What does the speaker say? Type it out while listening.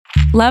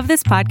Love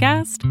this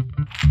podcast?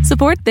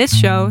 Support this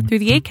show through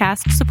the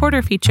Acast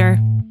supporter feature.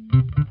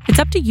 It's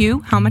up to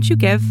you how much you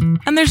give,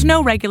 and there's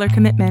no regular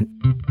commitment.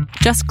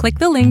 Just click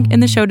the link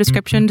in the show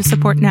description to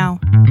support now.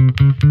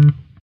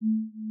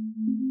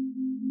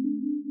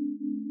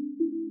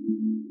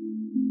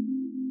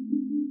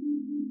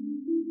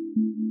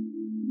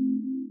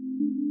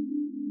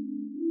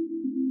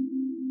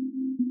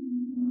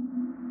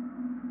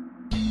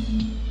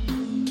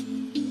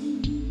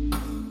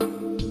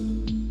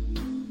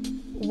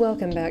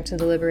 Welcome back to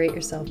the Liberate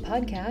Yourself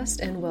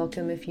podcast, and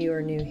welcome if you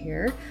are new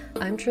here.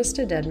 I'm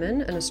Trista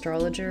Dedman, an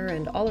astrologer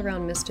and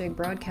all-around mystic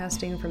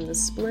broadcasting from the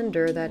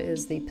splendor that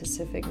is the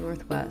Pacific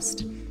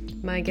Northwest.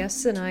 My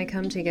guests and I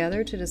come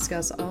together to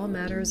discuss all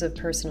matters of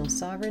personal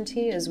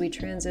sovereignty as we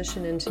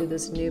transition into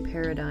this new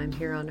paradigm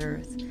here on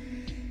Earth.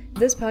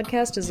 This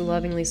podcast is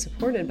lovingly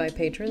supported by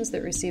patrons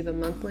that receive a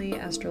monthly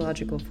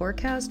astrological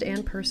forecast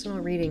and personal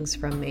readings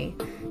from me.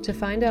 To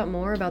find out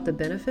more about the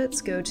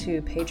benefits, go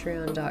to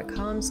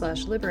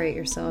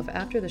patreon.com/liberateyourself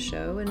after the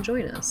show and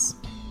join us.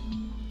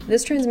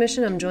 This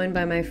transmission, I'm joined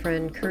by my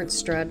friend Kurt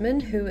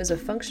Stradman, who is a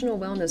functional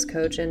wellness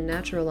coach and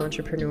natural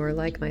entrepreneur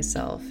like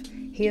myself.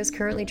 He is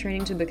currently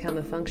training to become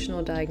a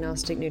functional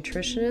diagnostic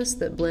nutritionist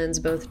that blends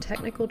both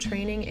technical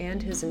training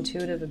and his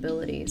intuitive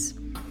abilities.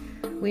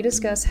 We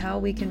discuss how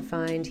we can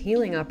find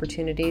healing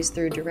opportunities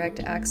through direct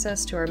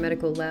access to our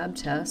medical lab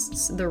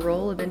tests, the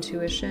role of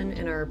intuition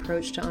in our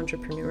approach to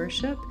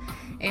entrepreneurship,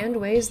 and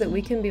ways that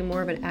we can be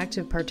more of an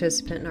active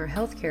participant in our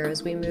healthcare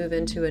as we move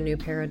into a new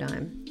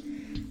paradigm.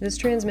 This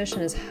transmission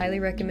is highly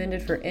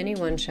recommended for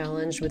anyone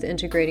challenged with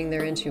integrating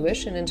their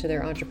intuition into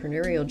their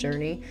entrepreneurial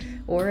journey,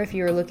 or if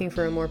you are looking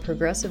for a more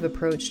progressive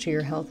approach to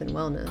your health and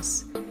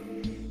wellness.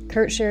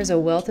 Kurt shares a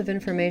wealth of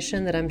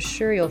information that I'm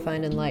sure you'll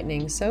find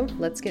enlightening, so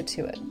let's get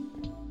to it.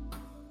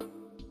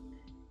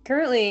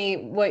 Currently,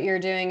 what you're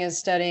doing is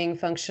studying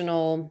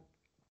functional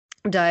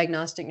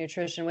diagnostic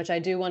nutrition, which I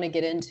do want to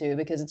get into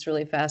because it's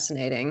really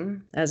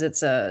fascinating as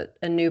it's a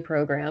new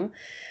program.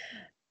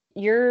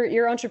 Your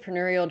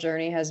entrepreneurial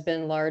journey has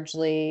been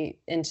largely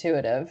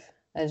intuitive,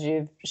 as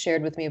you've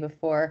shared with me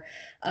before.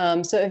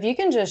 So if you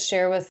can just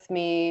share with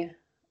me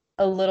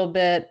a little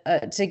bit,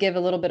 to give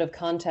a little bit of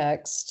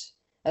context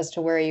as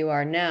to where you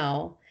are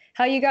now,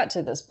 how you got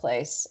to this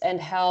place, and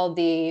how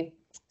the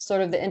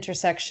sort of the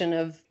intersection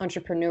of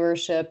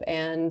entrepreneurship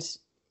and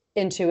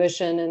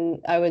intuition,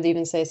 and I would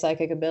even say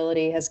psychic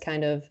ability, has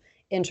kind of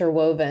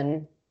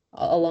interwoven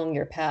along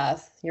your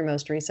path, your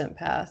most recent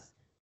path.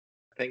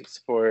 Thanks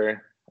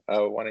for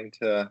wanting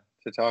to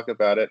talk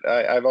about it.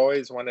 I've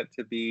always wanted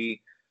to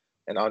be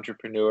an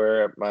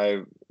entrepreneur.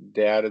 My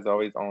dad has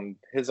always owned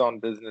his own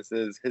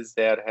businesses. His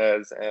dad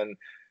has. And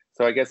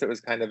so I guess it was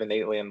kind of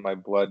innately in my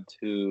blood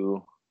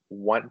to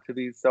want to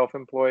be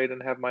self-employed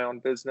and have my own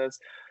business.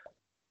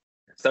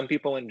 Some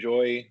people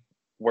enjoy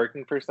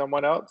working for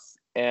someone else,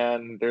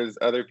 and there's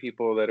other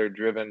people that are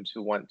driven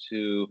to want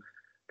to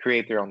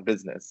create their own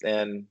business,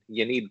 and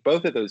you need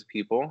both of those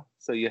people,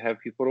 so you have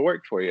people to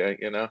work for you,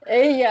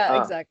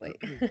 Yeah, exactly.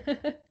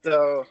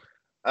 So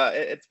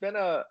it's been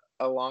a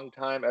long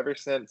time, ever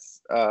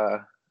since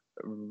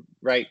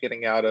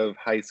getting out of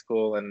high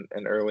school and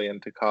early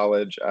into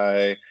college.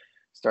 I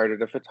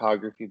started a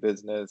photography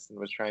business and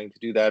was trying to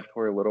do that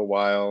for a little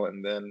while,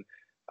 and then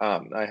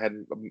I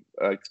had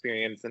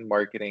experience in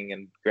marketing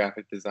and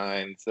graphic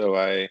design, so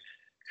I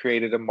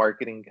created a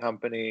marketing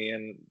company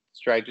and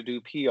tried to do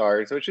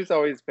PR. So it's just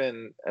always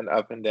been an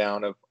up and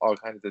down of all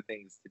kinds of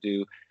things to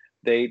do.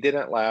 They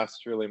didn't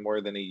last really more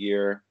than a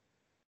year.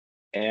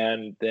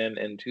 And then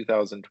in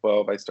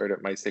 2012, I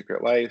started My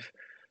Sacred Life,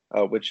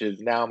 which is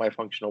now my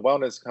functional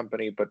wellness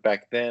company. But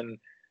back then,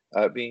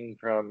 being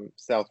from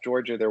South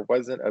Georgia, there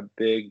wasn't a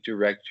big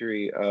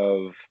directory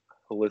of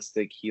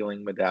holistic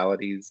healing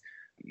modalities.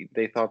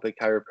 They thought that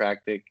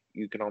chiropractic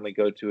you can only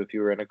go to if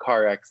you were in a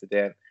car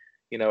accident.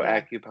 Yeah.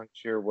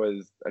 Acupuncture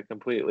was a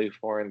completely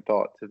foreign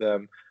thought to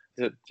them,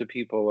 to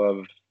people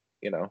of,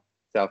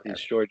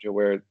 Southeast Georgia,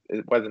 where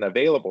it wasn't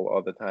available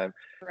all the time.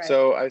 Right.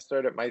 So I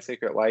started My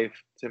Sacred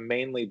Life to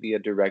mainly be a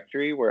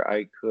directory where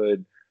I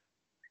could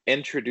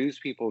introduce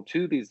people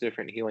to these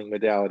different healing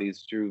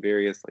modalities through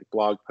various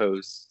blog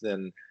posts,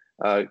 and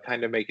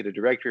kind of make it a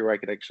directory where I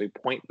could actually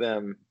point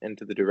them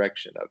into the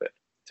direction of it,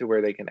 to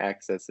where they can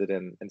access it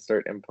and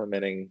start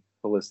implementing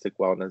holistic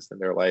wellness in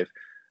their life.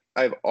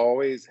 I've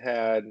always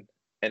had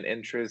an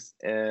interest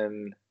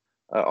in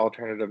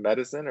alternative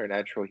medicine or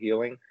natural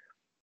healing.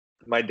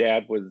 My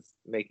dad was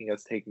making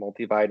us take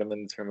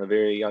multivitamins from a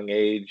very young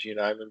age.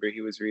 I remember he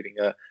was reading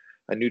a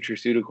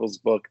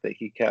nutraceuticals book that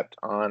he kept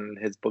on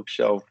his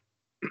bookshelf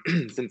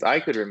since I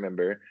could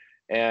remember.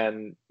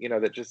 And,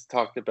 that just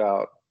talked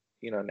about,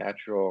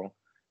 natural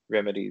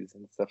remedies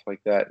and stuff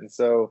like that. And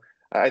so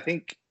I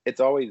think it's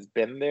always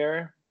been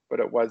there,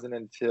 but it wasn't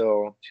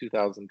until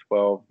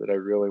 2012 that I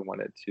really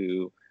wanted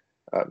to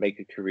make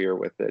a career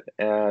with it.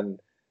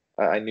 And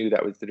I knew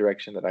that was the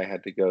direction that I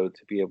had to go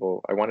to be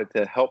able, I wanted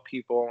to help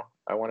people.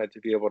 I wanted to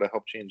be able to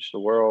help change the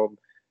world.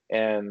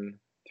 And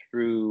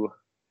through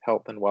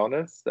health and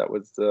wellness, that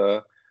was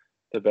the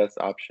the best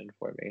option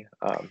for me.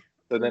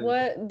 So then,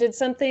 What did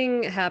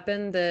something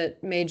happen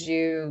that made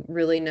you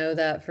really know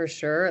that for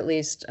sure, at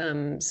least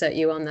set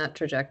you on that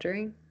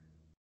trajectory?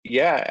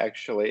 yeah,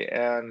 actually,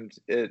 and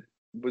it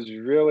was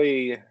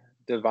really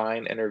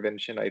divine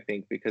intervention, I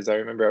think, because I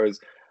remember I was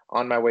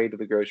on my way to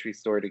the grocery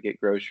store to get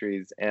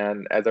groceries,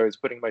 and as I was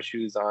putting my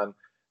shoes on,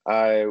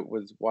 I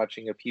was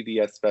watching a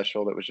PBS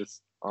special that was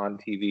just on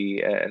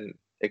TV, and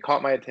it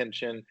caught my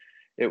attention.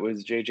 It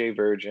was JJ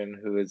Virgin,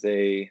 who is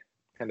a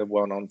kind of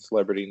well-known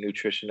celebrity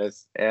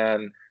nutritionist,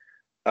 and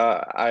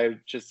I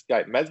just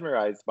got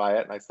mesmerized by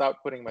it, and I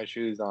stopped putting my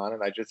shoes on,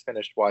 and I just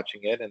finished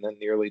watching it, and then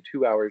nearly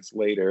 2 hours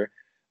later,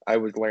 I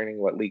was learning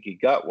what leaky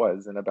gut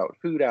was and about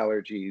food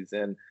allergies,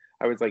 and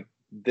I was like,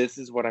 "This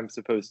is what I'm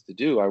supposed to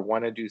do. I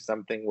want to do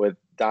something with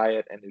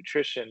diet and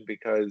nutrition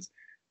because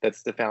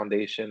that's the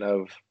foundation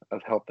of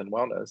health and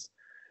wellness."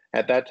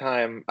 At that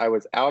time, I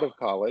was out of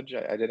college.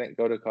 I didn't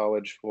go to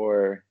college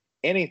for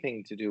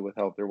anything to do with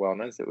health or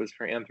wellness. It was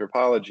for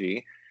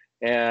anthropology,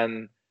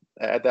 and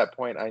at that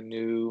point, I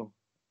knew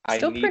I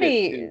Still needed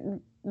pretty,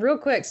 to. real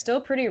quick,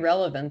 still pretty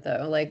relevant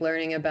though, like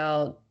learning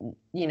about,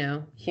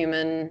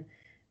 human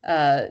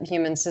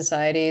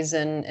societies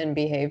and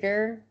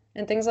behavior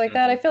and things like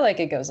that. I Mhm. feel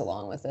like it goes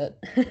along with it.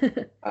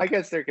 I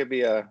guess there could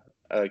be a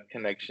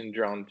connection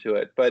drawn to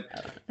it. But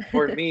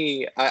for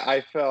me,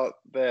 I felt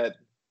that,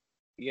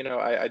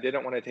 I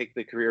didn't want to take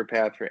the career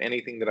path for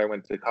anything that I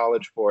went to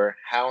college for.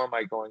 How am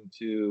I going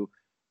to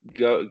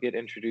go get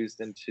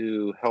introduced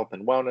into health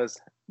and wellness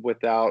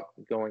without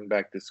going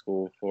back to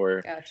school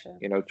for, Gotcha.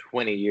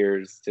 20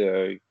 years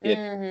to get,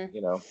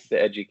 Hmm.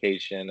 the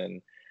education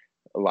and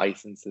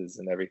licenses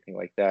and everything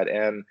like that.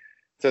 And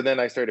so then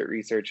I started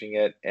researching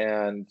it,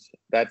 and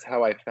that's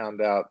how I found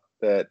out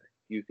that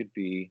you could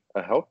be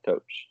a health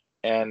coach.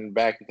 And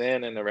back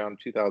then, in around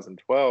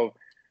 2012,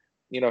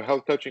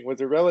 health coaching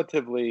was a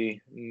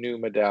relatively new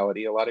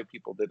modality. A lot of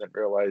people didn't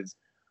realize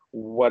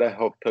what a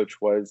health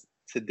coach was.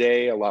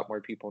 Today, a lot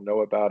more people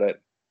know about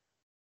it.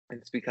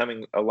 It's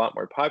becoming a lot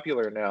more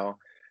popular now.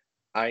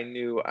 I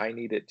knew I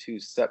needed to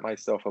set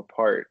myself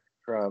apart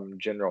from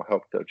general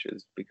health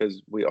coaches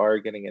because we are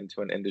getting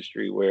into an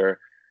industry where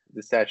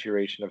the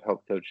saturation of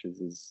health coaches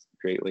is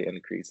greatly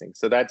increasing.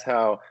 So that's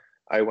how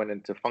I went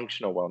into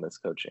functional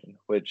wellness coaching,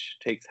 which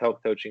takes health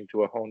coaching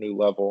to a whole new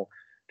level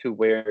to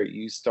where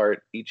you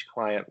start each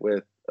client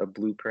with a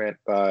blueprint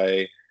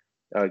by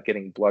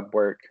getting blood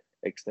work,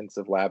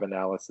 extensive lab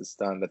analysis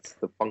done. That's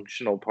the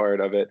functional part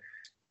of it.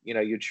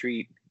 You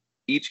treat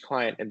each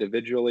client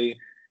individually.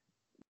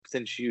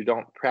 Since you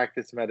don't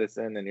practice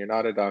medicine and you're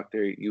not a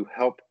doctor, you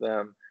help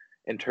them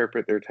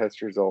interpret their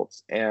test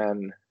results,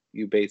 and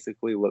you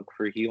basically look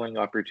for healing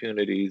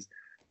opportunities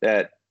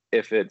that,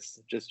 if it's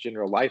just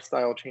general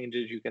lifestyle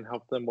changes, you can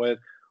help them with,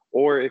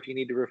 or if you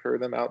need to refer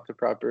them out to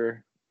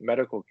proper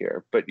medical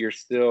care, but you're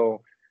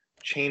still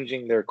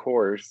changing their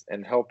course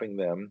and helping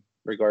them,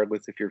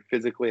 regardless if you're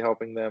physically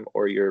helping them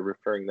or you're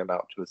referring them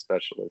out to a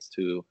specialist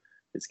who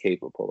is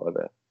capable of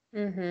it.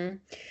 Hmm.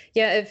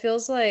 Yeah, it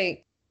feels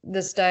like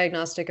this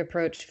diagnostic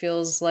approach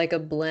feels like a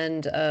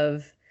blend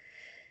of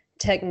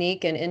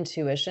technique and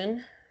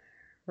intuition,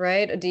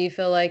 right? Do you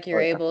feel like you're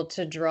Oh yeah. able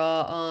to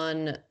draw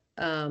on,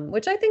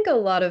 which I think a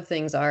lot of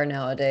things are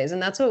nowadays,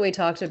 and that's what we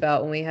talked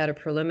about when we had a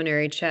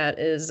preliminary chat,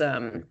 is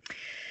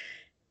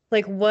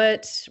like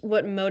what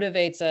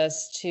motivates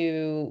us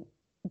to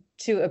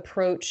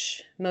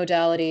approach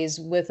modalities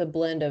with a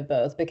blend of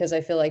both, because I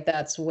feel like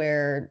that's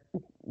where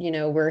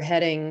we're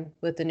heading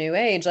with the new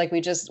age. Like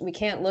we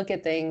can't look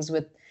at things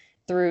with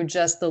through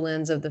just the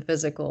lens of the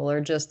physical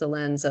or just the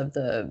lens of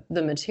the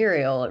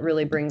material. It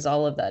really brings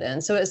all of that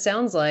in. So it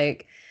sounds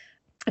like,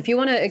 if you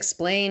want to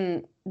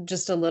explain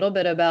just a little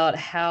bit about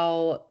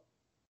how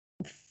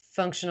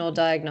functional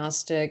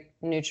diagnostic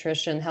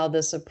nutrition, how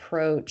this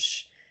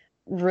approach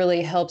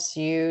really helps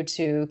you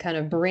to kind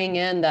of bring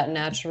in that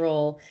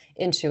natural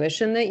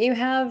intuition that you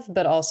have,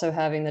 but also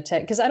having the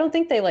tech. Because I don't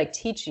think they like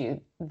teach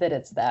you that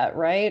it's that,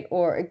 right?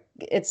 Or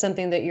it's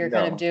something that you're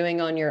kind of No.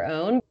 doing on your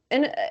own.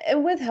 And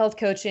with health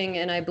coaching,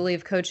 and I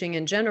believe coaching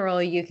in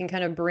general, you can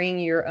kind of bring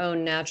your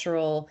own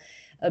natural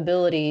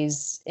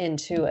abilities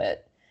into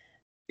it.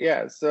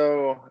 Yeah,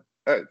 so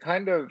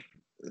kind of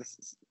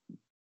s-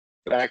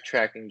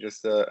 backtracking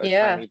just a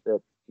Yeah. tiny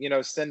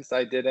bit, since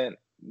I didn't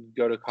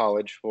go to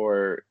college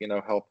for,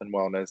 health and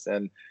wellness,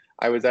 and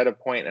I was at a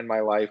point in my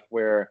life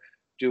where,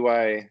 do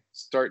I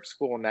start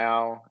school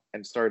now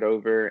and start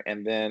over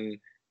and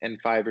then in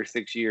 5 or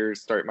 6 years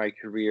start my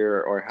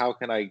career, or how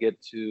can I get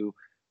to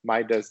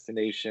my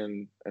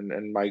destination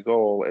and my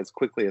goal as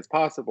quickly as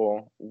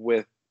possible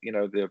with,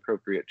 the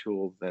appropriate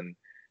tools and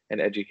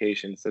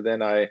education? So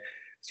then I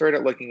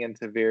started looking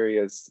into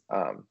various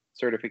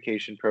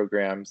certification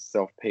programs,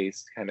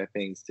 self-paced kind of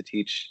things to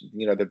teach,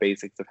 the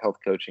basics of health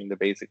coaching, the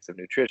basics of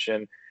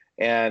nutrition,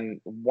 and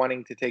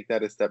wanting to take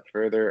that a step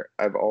further.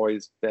 I've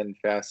always been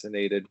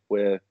fascinated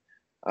with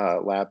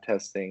lab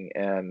testing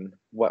and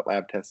what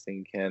lab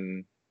testing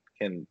can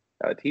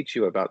teach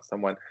you about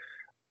someone.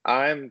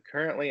 I'm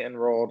currently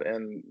enrolled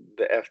in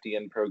the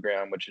FDN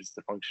program, which is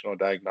the Functional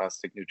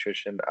Diagnostic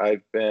Nutrition.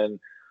 I've been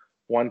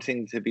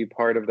wanting to be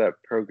part of that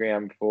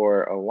program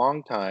for a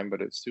long time,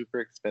 but it's super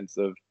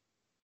expensive.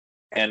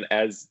 And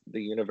as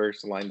the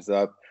universe lines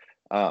up,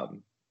 I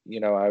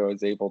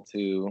was able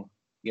to,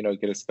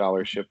 get a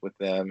scholarship with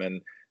them,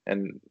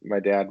 and my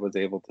dad was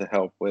able to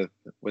help with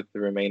the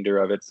remainder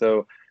of it.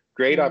 So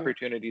great Mm.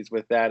 opportunities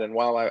with that. And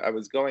while I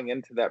was going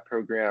into that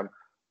program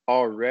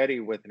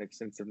already with an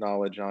extensive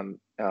knowledge on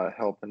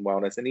health and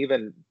wellness and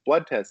even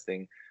blood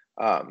testing,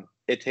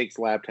 it takes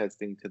lab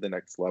testing to the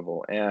next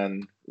level.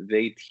 And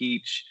they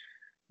teach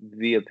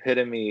the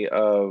epitome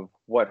of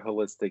what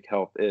holistic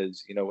health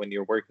is. When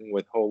you're working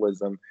with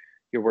holism,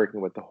 you're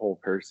working with the whole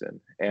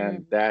person. And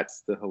Mm.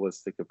 that's the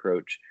holistic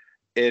approach.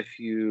 If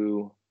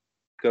you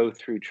go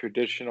through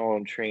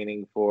traditional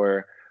training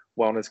for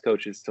wellness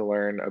coaches to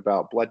learn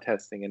about blood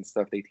testing and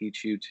stuff, they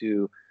teach you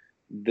to,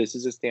 this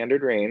is a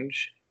standard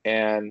range,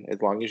 and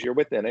as long as you're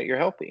within it, you're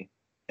healthy.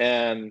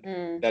 And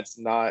Mm. that's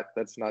not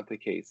the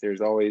case.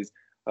 There's always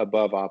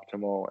above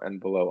optimal and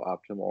below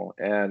optimal,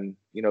 and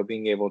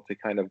being able to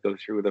kind of go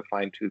through with a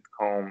fine-tooth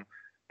comb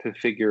to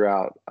figure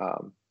out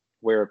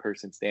where a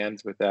person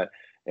stands with that.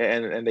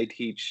 And they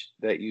teach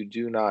that you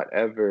do not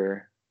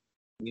ever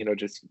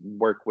just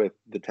work with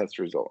the test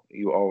result.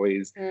 You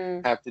always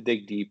Mm. have to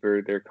dig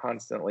deeper. They're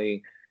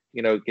constantly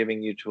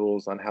giving you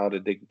tools on how to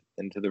dig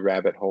into the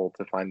rabbit hole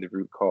to find the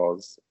root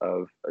cause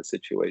of a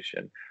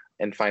situation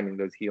and finding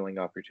those healing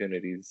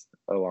opportunities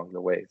along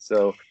the way.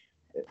 So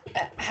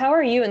How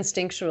are you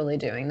instinctually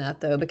doing that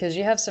though? Because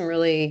you have some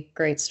really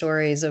great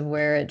stories of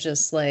where it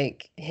just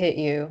like hit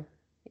you,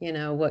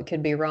 what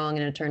could be wrong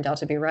and it turned out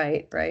to be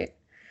right, right?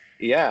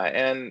 yeah,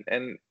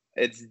 and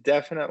it's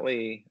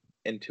definitely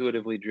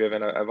intuitively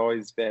driven. I've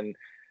always been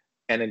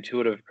an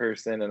intuitive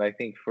person, and I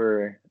think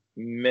for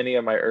many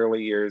of my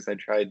early years I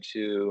tried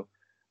to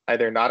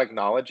either not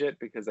acknowledge it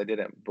because I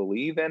didn't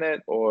believe in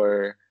it,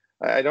 or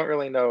I don't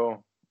really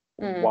know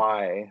Mm.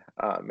 why.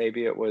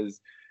 Maybe it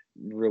was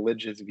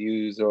religious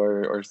views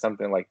or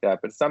something like that,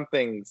 but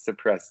something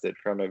suppressed it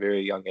from a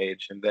very young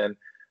age. And then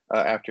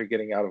after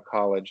getting out of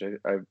college,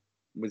 I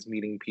was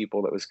meeting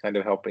people that was kind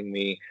of helping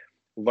me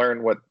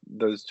learn what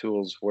those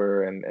tools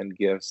were and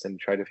gifts, and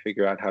try to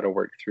figure out how to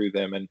work through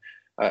them. And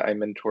I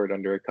mentored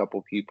under a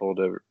couple people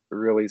to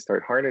really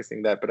start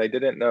harnessing that, but I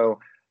didn't know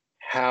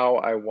how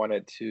I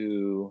wanted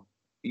to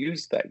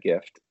use that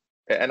gift.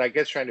 And I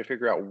guess trying to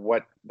figure out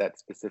what that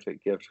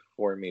specific gift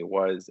for me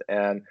was.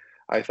 And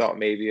I thought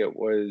maybe it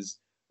was,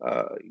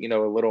 a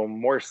little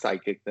more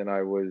psychic than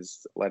I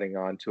was letting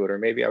on to it. Or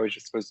maybe I was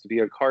just supposed to be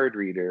a card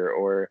reader,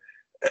 or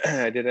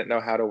I didn't know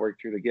how to work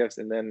through the gifts.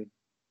 And then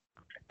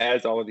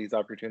as all of these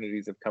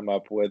opportunities have come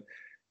up with,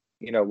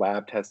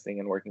 lab testing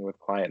and working with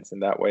clients in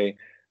that way,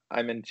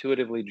 I'm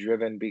intuitively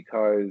driven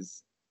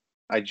because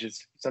I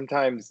just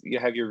sometimes you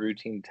have your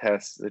routine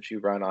tests that you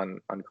run on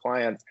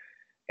clients,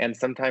 and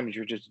sometimes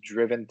you're just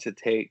driven to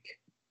take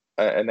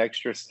an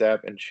extra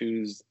step and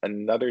choose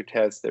another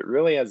test that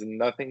really has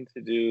nothing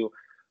to do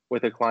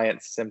with a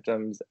client's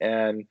symptoms.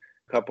 And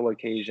a couple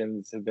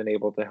occasions have been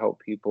able to help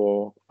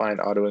people find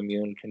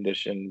autoimmune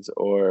conditions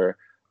or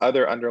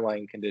other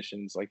underlying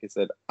conditions, like I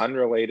said,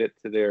 unrelated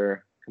to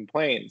their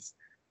complaints,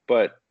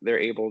 but they're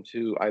able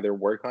to either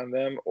work on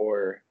them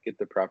or get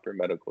the proper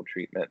medical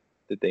treatment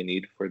that they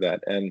need for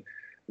that. And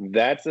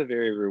that's a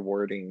very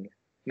rewarding,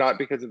 not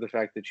because of the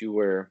fact that you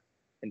were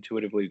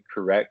intuitively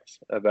correct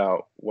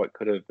about what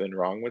could have been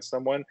wrong with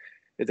someone,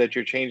 is that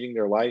you're changing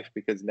their life,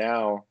 because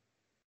now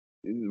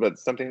but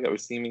something that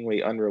was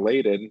seemingly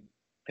unrelated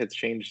has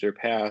changed their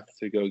path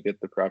to go get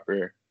the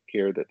proper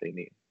care that they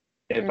need,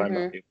 if I'm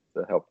not Mm-hmm.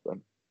 able to help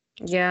them.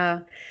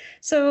 Yeah.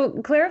 So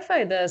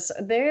clarify this.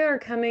 They are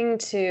coming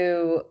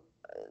to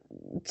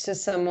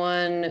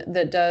someone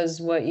that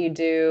does what you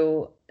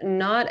do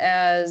not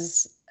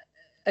as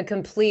a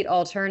complete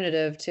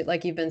alternative to,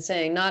 like you've been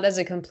saying, not as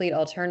a complete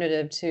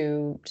alternative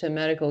to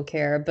medical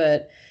care,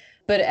 but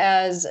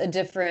as a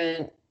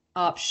different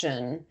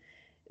option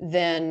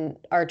than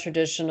our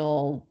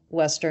traditional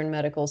Western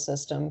medical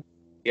system.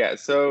 Yeah.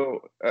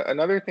 So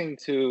another thing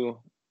to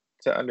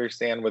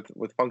understand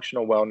with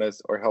functional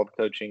wellness or health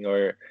coaching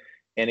or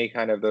any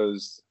kind of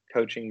those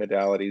coaching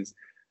modalities,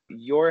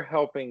 you're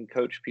helping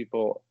coach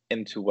people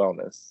into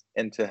wellness,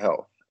 into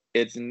health.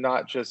 It's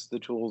not just the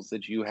tools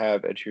that you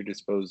have at your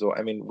disposal.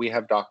 I mean, we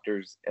have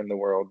doctors in the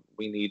world.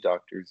 We need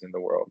doctors in the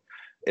world.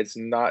 It's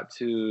not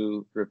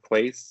to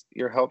replace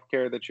your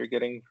healthcare that you're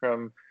getting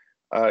from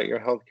your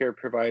healthcare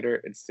provider.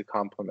 It's to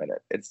complement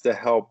it. It's to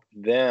help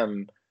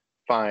them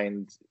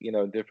find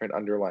different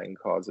underlying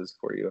causes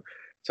for you.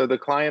 So the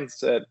clients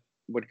that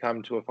would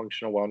come to a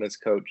functional wellness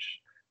coach,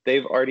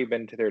 they've already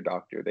been to their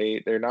doctor.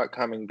 They're not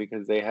coming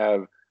because they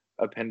have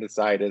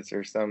appendicitis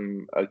or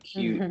some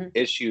acute Mhm.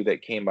 issue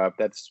that came up.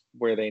 That's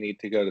where they need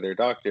to go to their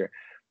doctor.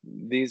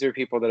 These are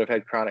people that have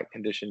had chronic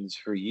conditions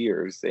for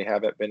years. They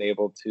haven't been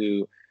able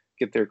to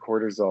get their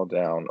cortisol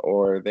down,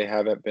 or they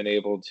haven't been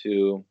able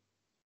to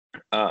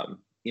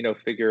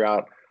figure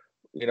out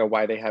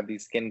why they have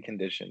these skin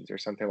conditions or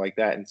something like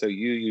that. And so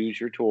you use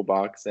your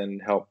toolbox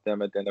and help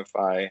them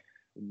identify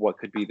what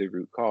could be the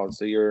root cause.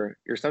 So you're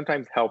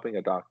sometimes helping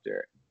a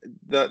doctor.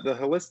 The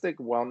holistic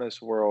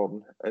wellness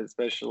world,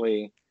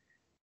 especially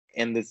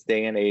in this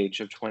day and age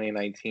of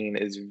 2019,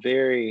 is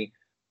very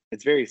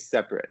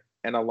separate.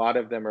 And a lot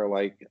of them are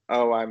like,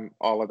 oh, I'm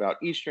all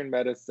about Eastern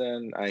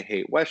medicine, I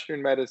hate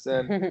Western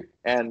medicine.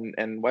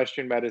 And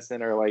Western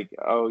medicine are like,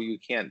 oh, you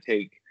can't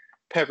take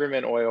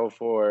peppermint oil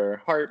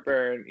for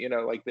heartburn,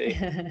 like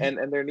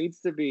and there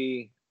needs to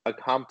be a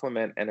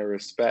complement and a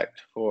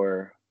respect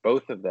for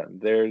both of them.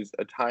 There's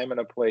a time and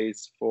a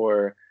place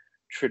for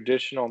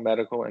traditional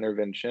medical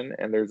intervention,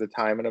 and there's a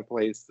time and a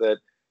place that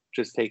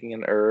just taking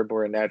an herb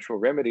or a natural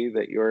remedy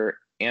that your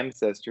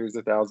ancestors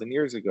 1,000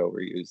 years ago were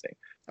using.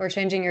 Or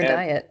changing your And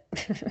diet.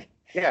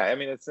 yeah, I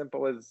mean, as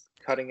simple as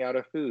cutting out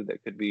a food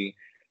that could be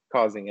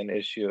causing an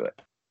issue.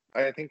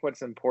 I think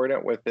what's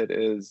important with it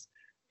is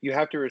you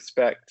have to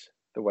respect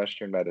the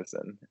Western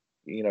medicine.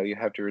 You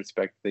have to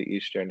respect the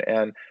Eastern.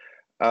 And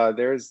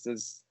there's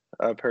this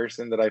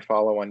person that I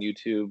follow on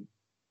YouTube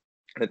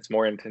that's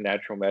more into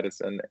natural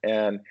medicine,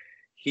 and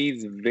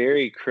he's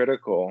very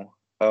critical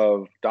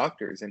of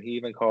doctors, and he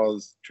even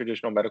calls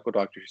traditional medical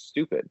doctors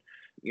stupid.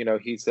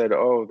 He said,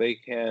 oh, they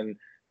can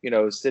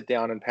sit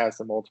down and pass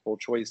a multiple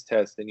choice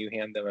test and you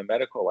hand them a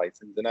medical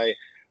license. And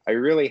I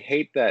really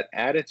hate that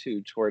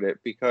attitude toward it,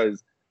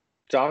 because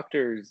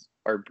doctors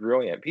are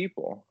brilliant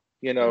people.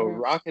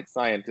 Rocket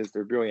scientists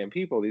are brilliant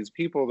people. These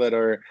people that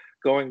are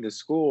going to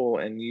school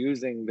and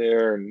using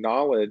their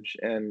knowledge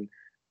and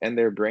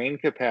their brain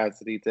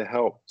capacity to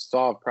help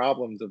solve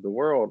problems of the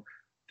world,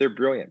 they're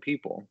brilliant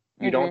people.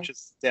 You don't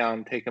just sit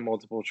down, take a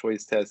multiple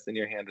choice test, and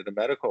you're handed a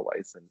medical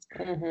license.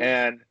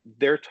 And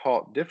they're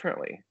taught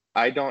differently.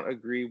 I don't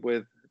agree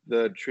with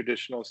the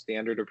traditional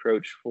standard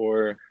approach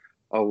for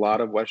a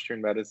lot of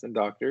Western medicine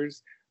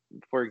doctors.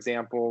 For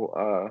example,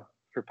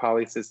 for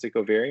polycystic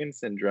ovarian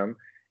syndrome,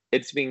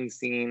 it's being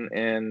seen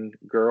in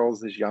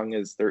girls as young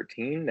as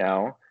 13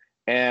 now.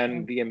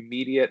 And the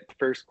immediate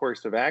first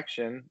course of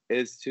action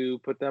is to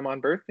put them on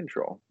birth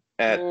control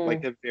at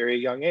like a very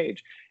young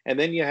age. And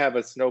then you have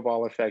a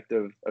snowball effect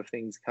of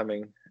things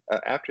coming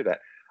after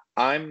that.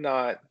 I'm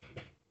not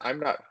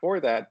for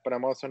that, but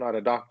I'm also not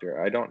a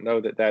doctor. I don't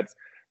know that that's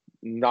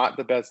not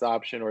the best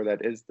option or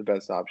that is the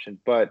best option.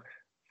 But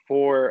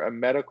for a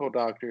medical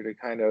doctor to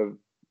kind of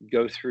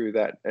go through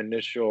that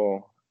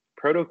initial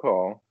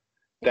protocol,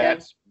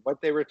 that's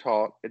what they were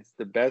taught. It's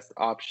the best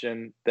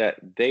option that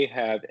they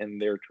have in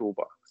their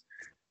toolbox.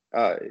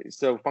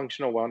 So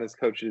functional wellness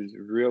coaches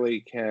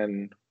really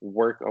can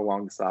work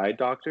alongside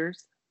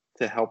doctors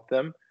to help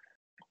them.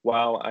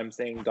 While I'm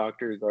saying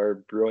doctors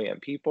are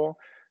brilliant people,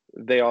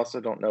 they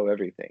also don't know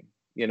everything.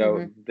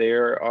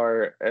 There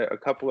are a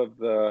couple of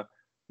the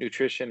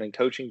nutrition and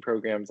coaching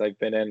programs I've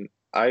been in.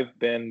 I've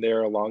been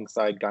there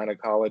alongside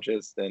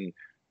gynecologists and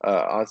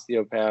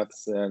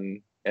osteopaths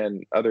and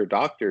other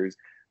doctors.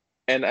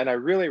 And I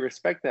really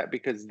respect that,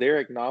 because they're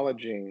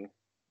acknowledging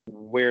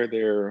where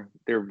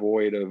they're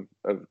void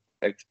of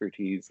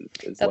expertise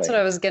is That's laying. what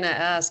I was going to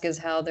ask, is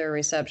how their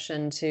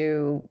reception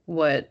to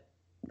what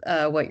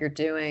you're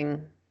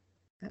doing,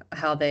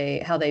 how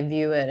they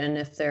view it, and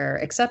if they're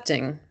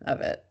accepting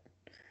of it.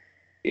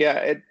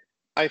 Yeah,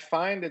 I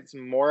find it's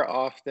more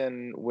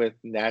often with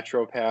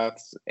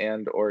naturopaths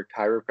and or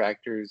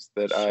chiropractors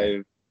that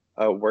I've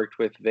worked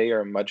with. They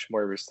are much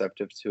more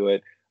receptive to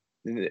it.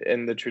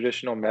 In the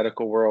traditional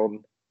medical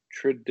world,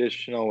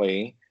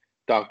 traditionally,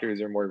 doctors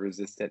are more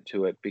resistant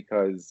to it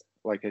because,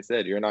 like I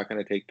said, you're not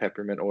going to take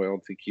peppermint oil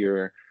to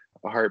cure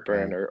a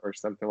heartburn or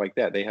something like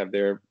that. They have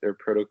their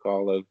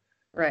protocol of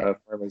a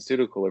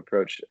pharmaceutical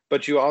approach.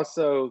 But you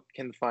also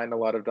can find a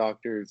lot of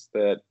doctors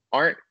that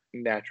aren't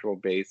natural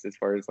based, as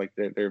far as like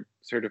their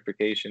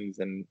certifications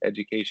and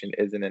education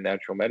isn't in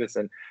natural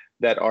medicine,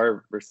 that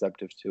are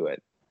receptive to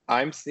it.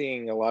 I'm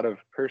seeing a lot of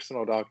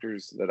personal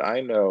doctors that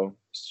I know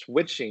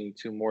switching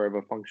to more of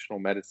a functional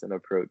medicine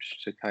approach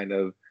to kind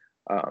of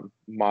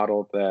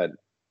model that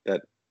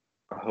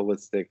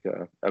holistic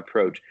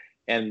approach.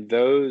 And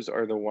those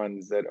are the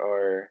ones that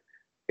are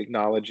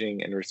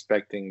acknowledging and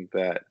respecting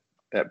that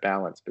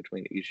balance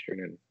between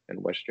Eastern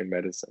and Western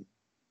medicine.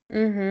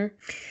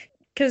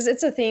 Because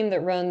it's a theme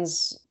that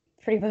runs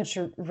pretty much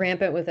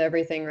rampant with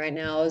everything right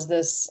now, is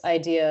this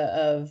idea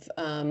of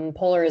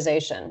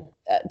polarization,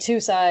 two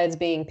sides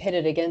being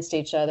pitted against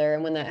each other.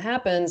 And when that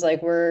happens,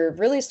 like, we're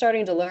really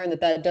starting to learn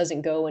that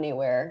doesn't go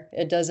anywhere.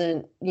 It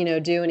doesn't,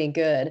 do any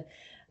good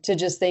to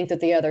just think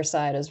that the other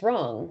side is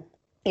wrong.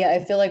 Yeah,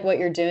 I feel like what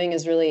you're doing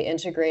is really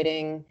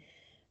integrating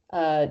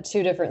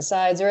two different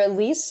sides, or at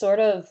least sort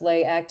of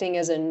like acting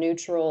as a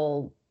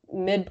neutral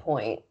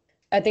midpoint.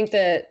 I think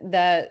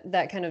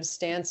that kind of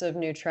stance of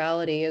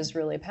neutrality is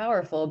really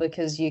powerful,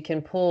 because you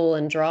can pull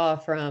and draw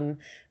from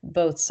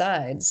both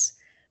sides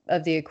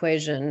of the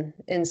equation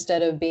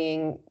instead of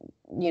being,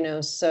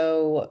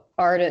 so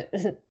ardent.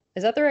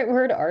 Is that the right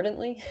word?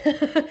 Ardently?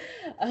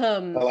 I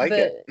like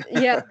it.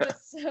 Yeah,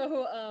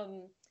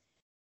 so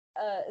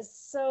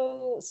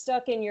so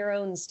stuck in your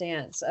own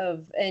stance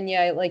of, and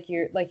yeah, like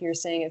you're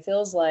saying, it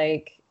feels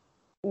like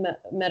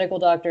medical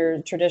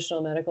doctors,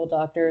 traditional medical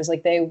doctors,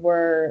 like they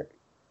were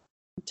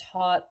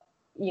taught,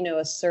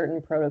 a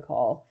certain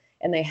protocol,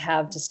 and they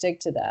have to stick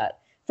to that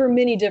for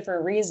many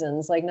different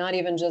reasons, like not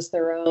even just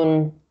their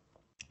own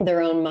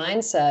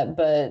mindset,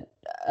 but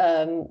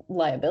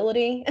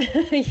liability.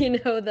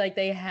 Like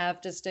they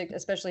have to stick,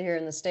 especially here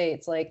in the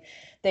States, like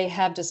they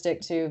have to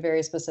stick to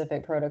very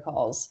specific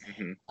protocols,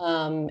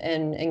 Mm-hmm.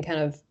 and kind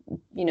of,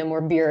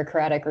 more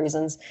bureaucratic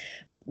reasons.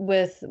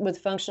 With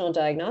functional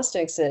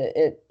diagnostics,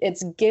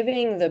 it's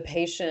giving the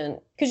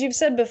patient, because you've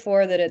said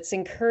before that it's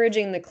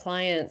encouraging the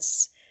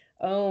client's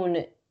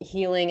own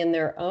healing and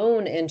their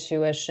own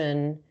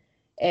intuition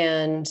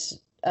and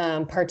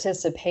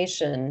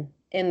participation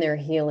in their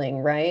healing,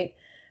 right?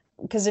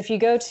 Because if you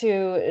go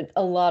to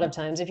a lot of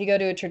times, if you go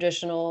to a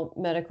traditional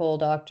medical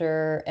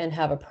doctor and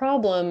have a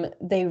problem,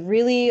 they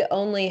really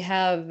only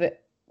have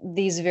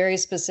these very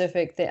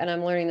specific and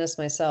I'm learning this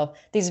myself,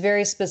 these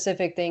very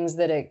specific things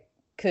that it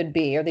could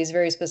be, or these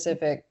very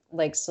specific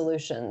like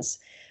solutions.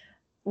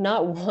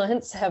 Not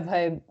once have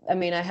I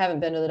mean, I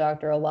haven't been to the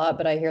doctor a lot,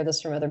 but I hear this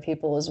from other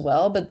people as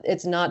well. But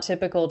it's not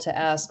typical to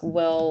ask,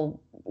 well,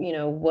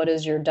 what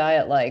is your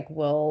diet like?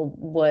 Well,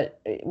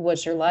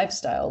 what's your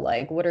lifestyle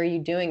like? What are you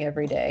doing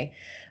every day?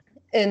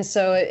 And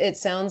so it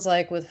sounds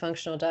like with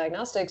functional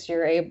diagnostics,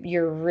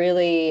 you're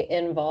really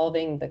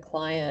involving the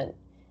client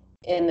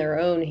in their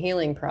own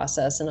healing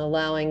process and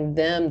allowing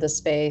them the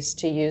space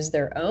to use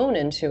their own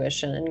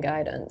intuition and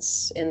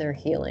guidance in their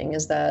healing.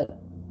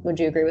 Would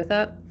you agree with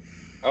that?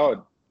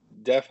 Oh,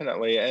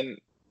 definitely. And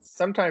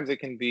sometimes it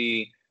can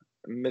be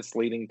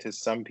misleading to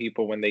some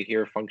people when they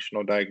hear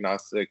functional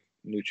diagnostic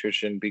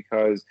nutrition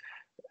because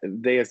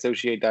they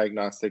associate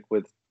diagnostic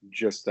with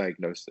just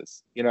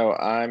diagnosis.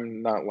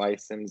 I'm not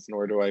licensed,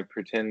 nor do I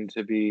pretend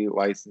to be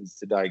licensed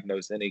to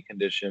diagnose any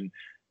condition.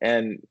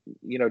 And,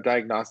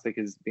 diagnostic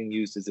is being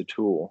used as a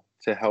tool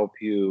to help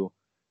you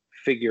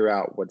figure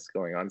out what's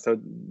going on. So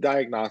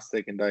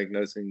diagnostic and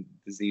diagnosing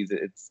disease,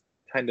 it's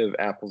kind of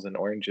apples and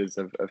oranges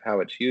of how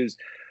it's used,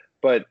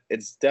 but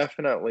it's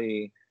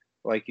definitely,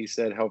 like you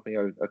said, helping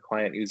a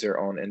client use their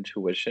own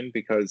intuition,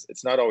 because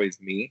it's not always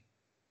me,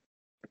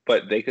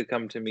 but they could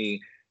come to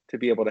me to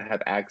be able to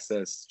have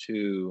access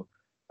to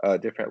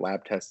different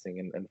lab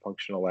testing and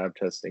functional lab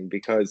testing,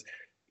 because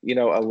a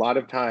lot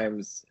of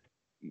times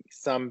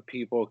some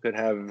people could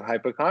have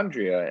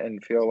hypochondria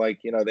and feel like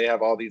they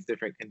have all these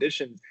different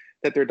conditions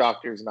that their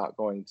doctor is not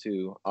going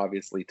to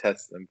obviously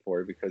test them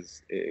for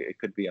because it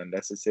could be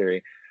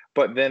unnecessary.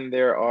 But then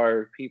there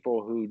are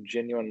people who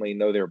genuinely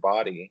know their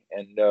body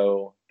and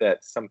know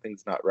that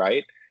something's not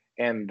right,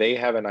 and they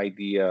have an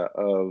idea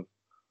of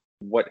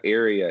what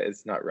area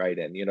is not right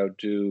in,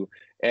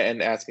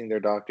 and asking their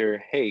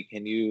doctor, hey,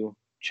 can you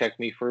check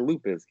me for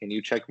lupus? Can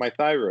you check my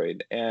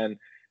thyroid? And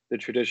the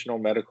traditional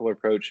medical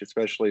approach,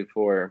 especially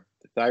for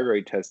the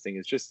thyroid testing,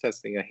 is just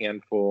testing a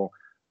handful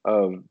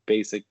of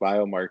basic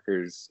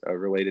biomarkers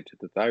related to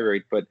the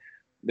thyroid. But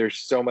there's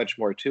so much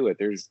more to it.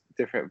 There's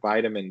different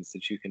vitamins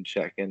that you can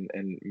check, and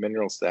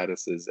mineral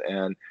statuses,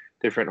 and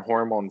different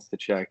hormones to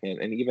check,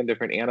 and even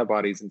different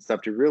antibodies and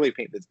stuff to really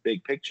paint this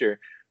big picture.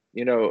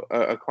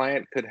 A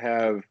client could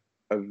have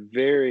a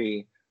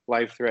very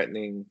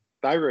life-threatening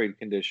thyroid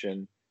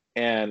condition,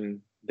 and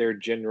their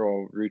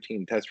general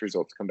routine test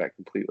results come back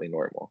completely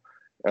normal,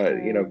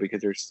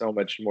 because there's so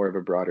much more of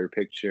a broader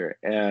picture.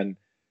 And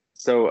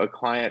so a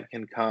client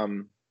can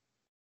come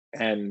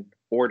and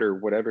order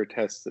whatever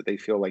tests that they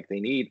feel like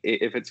they need,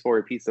 if it's for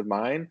a peace of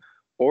mind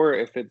or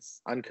if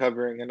it's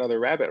uncovering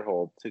another rabbit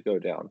hole to go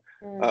down.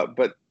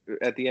 But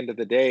at the end of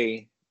the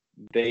day,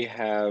 they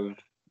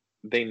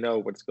know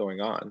what's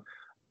going on.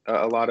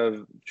 A lot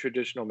of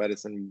traditional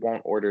medicine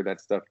won't order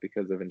that stuff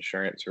because of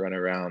insurance run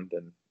around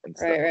and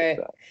stuff Right. like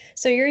that.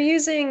 So you're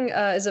using,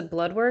 is it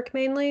blood work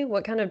mainly?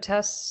 What kind of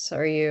tests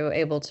are you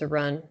able to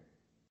run?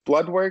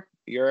 Blood work,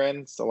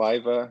 urine,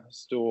 saliva,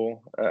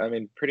 stool. I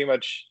mean, pretty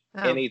much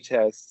Oh, any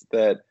test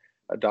that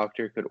a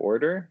doctor could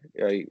order,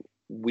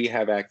 we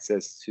have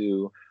access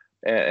to.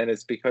 And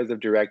it's because of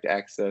direct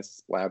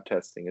access lab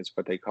testing is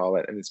what they call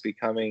it. And it's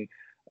becoming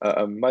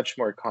a much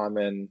more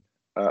common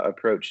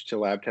approach to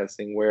lab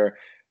testing, where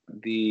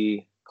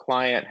the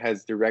client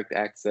has direct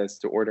access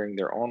to ordering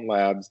their own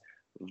labs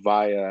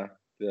via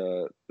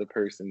the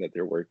person that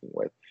they're working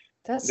with.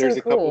 that's There's so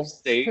a couple cool.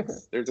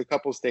 states. There's a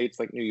couple states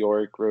like New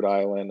York, Rhode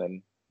Island,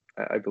 and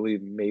I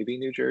believe maybe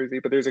New Jersey.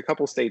 But there's a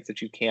couple states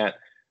that you can't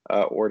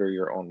order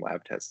your own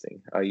lab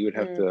testing. You would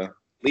have Mm. to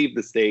leave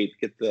the state,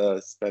 get the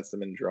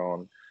specimen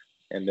drawn,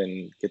 and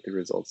then get the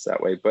results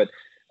that way. But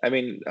I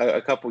mean,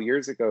 a couple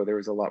years ago, there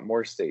was a lot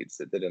more states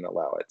that didn't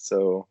allow it.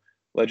 So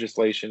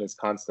legislation is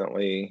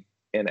constantly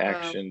in Wow.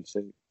 action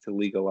to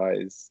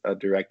legalize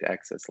direct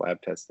access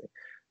lab testing.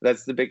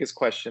 That's the biggest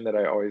question that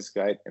I always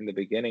got in the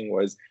beginning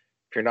was,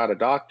 if you're not a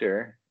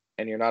doctor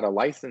and you're not a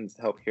licensed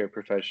healthcare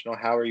professional,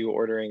 how are you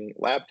ordering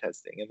lab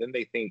testing? And then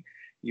they think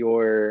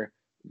you're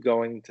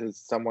going to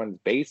someone's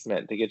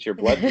basement to get your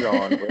blood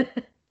drawn with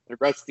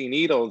Rusty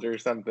Needles or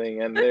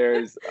something. And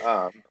there's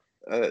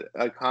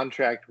a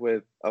contract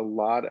with a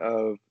lot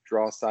of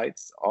draw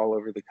sites all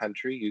over the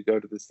country. You go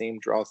to the same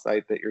draw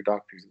site that your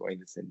doctor's going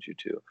to send you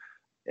to.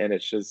 And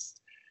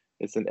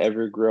it's an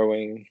ever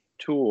growing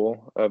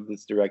tool of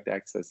this direct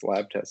access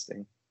lab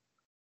testing.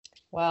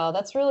 Wow,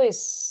 that's really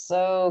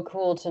so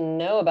cool to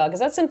know about, because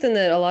that's something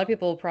that a lot of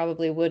people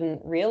probably wouldn't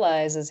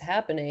realize is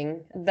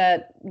happening,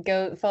 that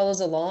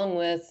follows along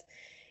with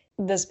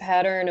this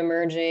pattern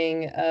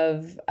emerging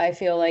of, I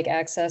feel like,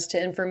 access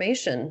to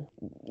information,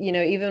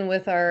 even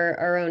with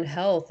our own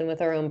health and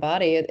with our own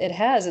body.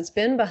 It's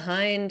been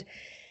behind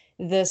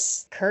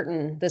this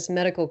curtain, this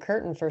medical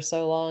curtain, for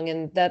so long.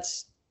 And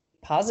that's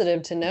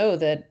positive to know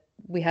that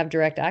we have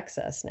direct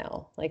access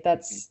now. Like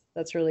that's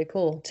really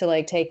cool to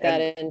like take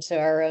that into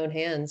our own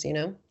hands,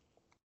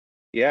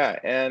 Yeah.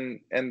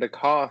 And the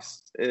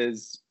cost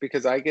is,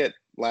 because I get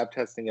lab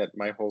testing at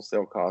my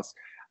wholesale cost,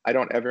 I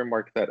don't ever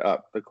mark that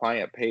up. The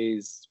client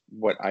pays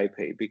what I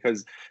pay,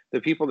 because the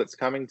people that's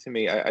coming to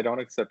me, I don't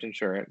accept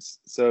insurance.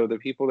 So the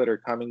people that are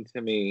coming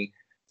to me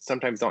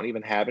sometimes don't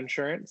even have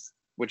insurance,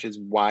 which is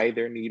why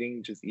they're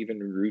needing just even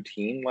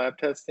routine lab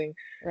testing.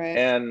 Right.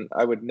 And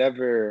I would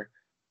never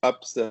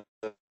upsell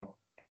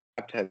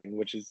lab testing,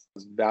 which is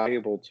a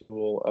valuable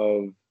tool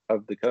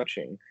of the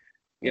coaching.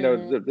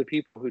 The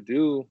people who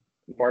do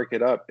mark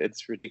it up,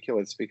 it's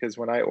ridiculous, because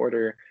when I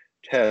order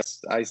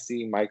tests, I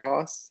see my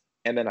costs,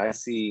 and then I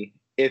see,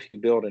 if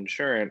you build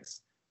insurance,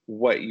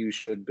 what you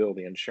should bill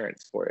the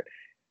insurance for it.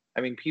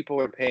 I mean,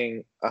 people are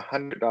paying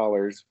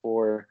 $100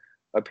 for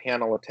a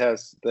panel of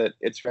tests that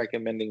it's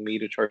recommending me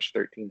to charge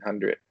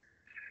 $1,300.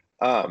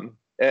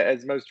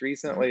 As most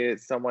recently,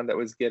 it's someone that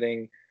was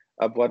getting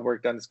a blood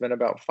work done spent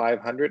about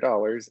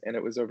 $500, and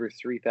it was over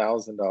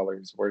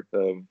 $3,000 worth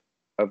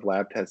of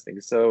lab testing.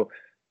 So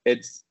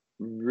it's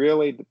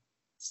really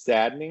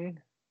saddening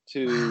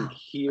to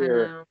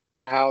hear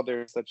how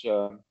there's such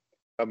a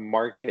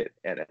market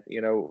in it.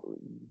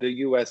 The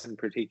US in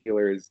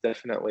particular is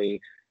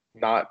definitely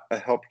not a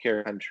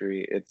healthcare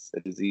country, it's a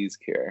disease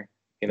care.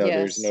 Yes.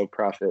 There's no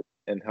profit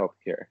in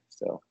healthcare.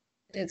 So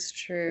it's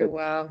true.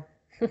 Wow.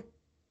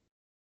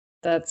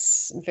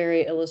 That's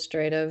very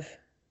illustrative.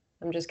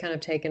 I'm just kind of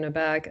taken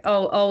aback.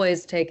 Oh,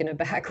 always taken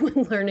aback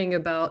when learning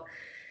about,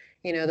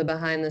 the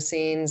behind the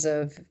scenes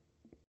of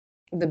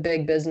the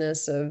big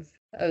business of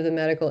the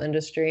medical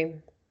industry.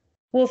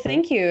 Well,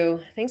 thank you.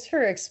 Thanks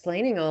for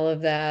explaining all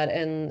of that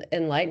and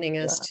enlightening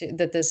us to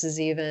that this is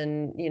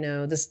even,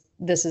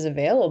 this is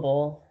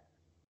available.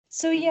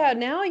 So yeah,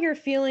 now you're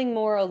feeling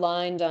more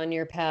aligned on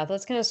your path.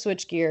 Let's kind of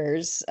switch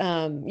gears.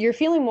 You're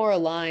feeling more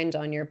aligned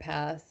on your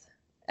path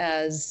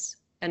as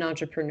an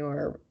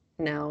entrepreneur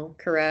now,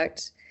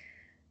 correct?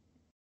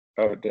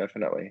 Oh,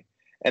 definitely.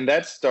 And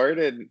that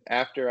started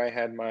after I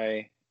had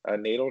my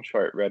natal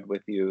chart read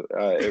with you.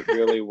 It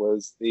really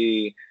was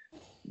the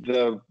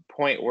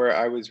point where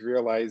I was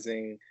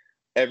realizing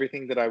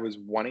everything that I was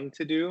wanting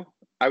to do,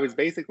 I was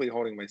basically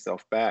holding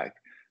myself back.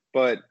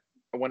 But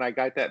when I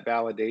got that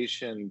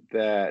validation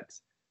that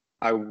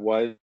I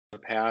was on the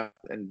path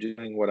and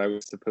doing what I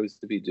was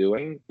supposed to be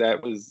doing,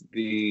 that was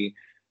the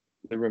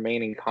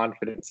remaining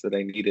confidence that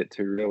I needed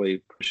to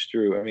really push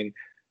through. I mean,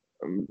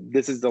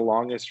 this is the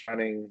longest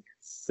running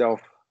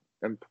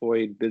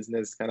self-employed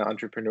business kind of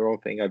entrepreneurial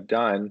thing I've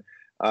done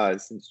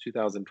since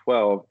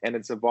 2012, and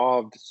it's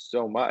evolved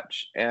so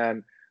much.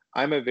 And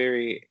I'm a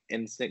very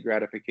instant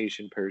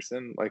gratification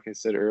person. Like I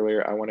said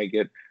earlier, I want to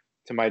get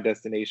to my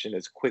destination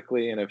as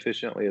quickly and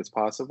efficiently as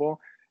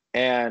possible.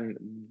 And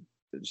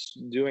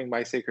doing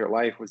My Sacred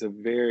Life was a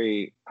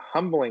very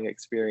humbling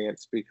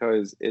experience,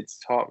 because it's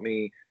taught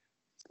me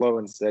slow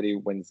and steady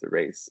wins the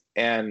race.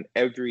 And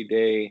every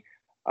day,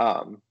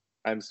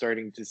 I'm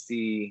starting to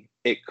see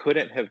it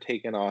couldn't have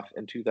taken off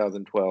in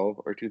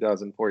 2012 or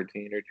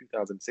 2014 or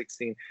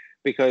 2016,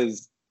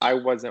 because I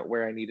wasn't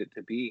where I needed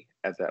to be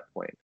at that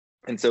point.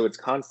 And so it's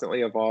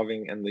constantly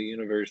evolving, and the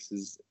universe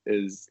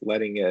is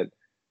letting it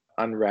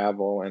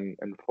unravel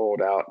and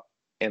fold out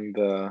in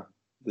the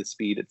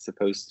speed it's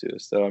supposed to.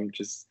 So I'm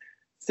just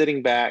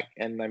sitting back,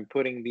 and I'm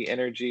putting the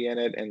energy in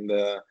it and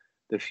the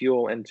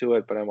fuel into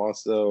it, but I'm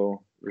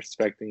also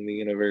respecting the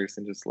universe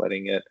and just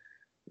letting it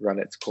run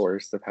its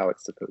course of how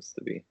it's supposed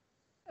to be.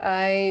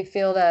 I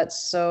feel that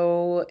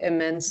so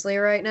immensely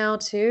right now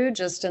too,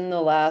 just in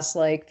the last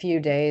few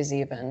days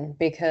even,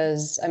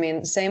 because I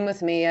mean, same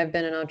with me. I've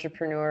been an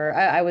entrepreneur,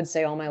 I would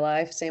say all my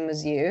life, same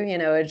as you,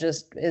 it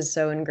just is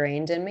so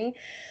ingrained in me.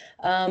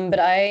 But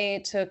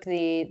I took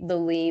the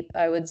leap,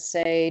 I would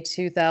say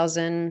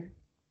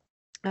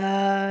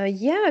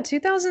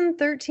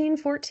 2013,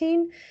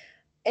 14.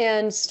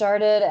 And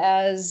started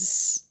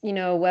as,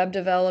 web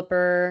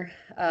developer,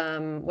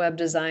 web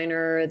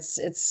designer.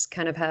 It's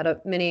kind of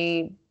had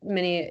many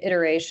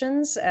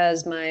iterations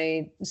as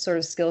my sort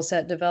of skill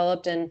set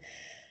developed. And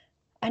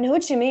I know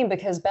what you mean,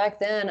 because back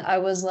then I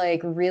was I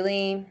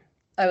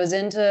was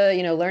into,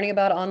 learning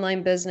about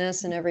online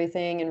business and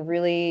everything, and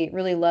really,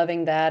 really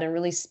loving that, and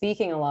really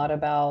speaking a lot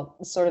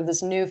about sort of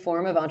this new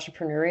form of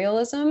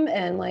entrepreneurialism,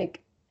 and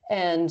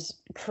and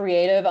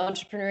creative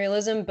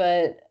entrepreneurialism.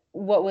 But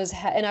what was,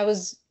 and I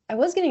was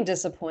getting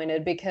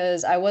disappointed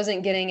because I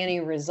wasn't getting any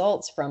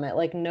results from it.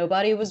 Like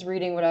nobody was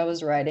reading what I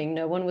was writing.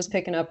 No one was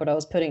picking up what I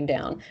was putting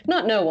down.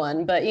 Not no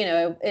one, but you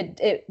know,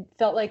 it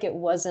felt like it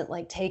wasn't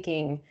like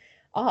taking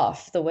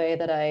off the way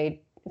that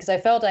because I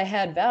felt I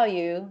had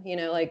value, you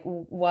know, like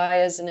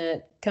why isn't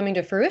it coming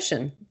to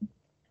fruition?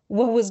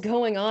 What was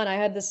going on? I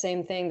had the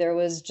same thing. There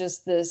was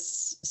just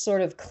this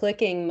sort of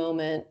clicking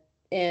moment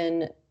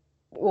in,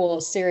 well,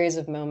 a series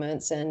of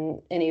moments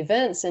and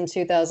events in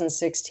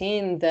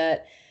 2016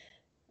 that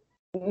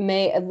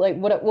like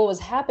what was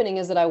happening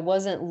is that I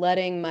wasn't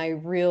letting my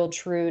real,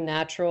 true,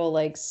 natural,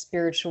 like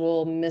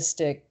spiritual,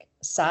 mystic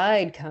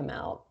side come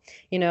out.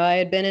 You know, I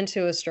had been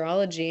into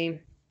astrology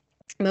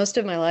most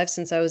of my life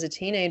since I was a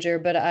teenager,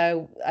 but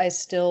I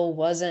still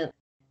wasn't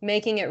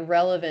making it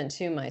relevant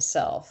to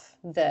myself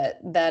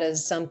that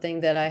is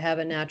something that I have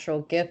a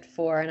natural gift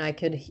for, and I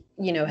could,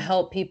 you know,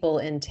 help people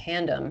in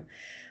tandem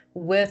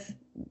with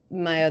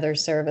my other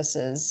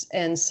services.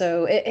 And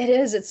so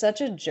it's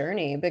such a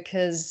journey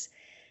because,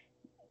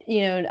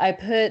 you know, I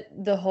put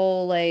the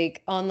whole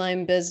like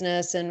online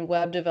business and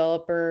web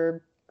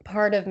developer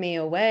part of me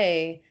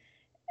away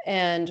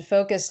and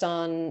focused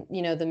on,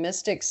 you know, the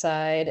mystic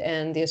side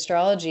and the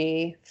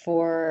astrology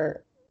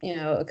for, you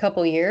know, a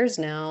couple years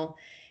now.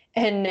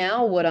 And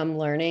now what I'm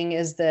learning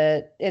is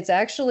that it's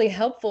actually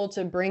helpful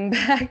to bring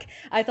back.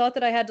 I thought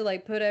that I had to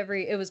like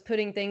it was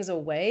putting things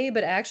away,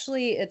 but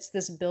actually it's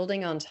this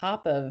building on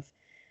top of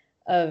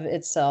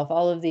itself,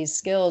 all of these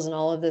skills and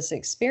all of this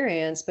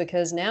experience,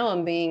 because now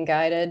I'm being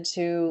guided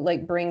to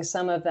like bring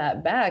some of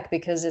that back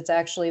because it's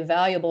actually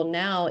valuable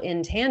now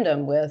in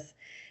tandem with,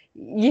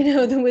 you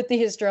know, with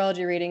the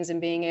astrology readings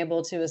and being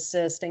able to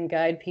assist and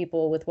guide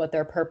people with what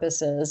their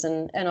purpose is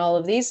and all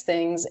of these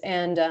things.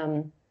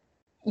 And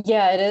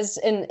yeah, it is.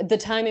 And the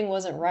timing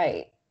wasn't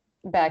right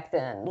back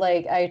then.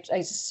 Like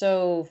I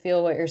so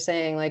feel what you're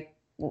saying. Like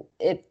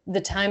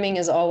the timing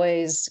is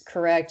always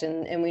correct,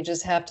 and we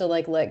just have to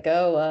like let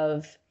go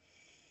of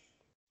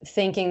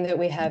thinking that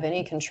we have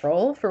any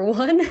control for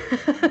one.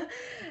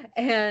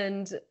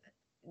 And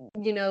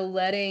you know,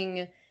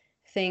 letting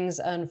things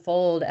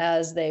unfold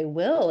as they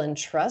will and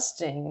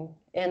trusting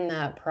in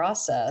that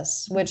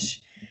process,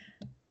 which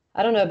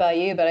I don't know about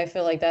you, but I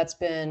feel like that's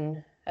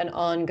been an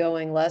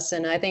ongoing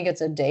lesson. I think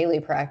it's a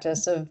daily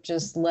practice of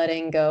just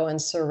letting go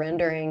and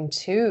surrendering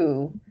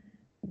to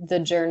the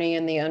journey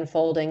and the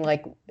unfolding,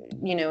 like,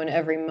 you know, in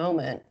every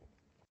moment.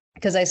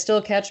 Because I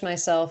still catch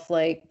myself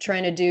like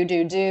trying to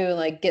do,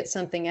 like get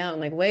something out.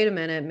 And like, wait a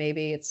minute,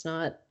 maybe it's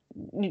not,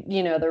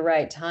 you know, the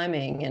right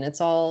timing. And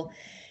it's all,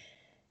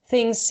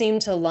 things seem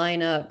to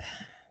line up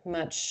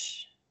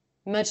much,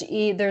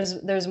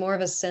 there's more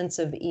of a sense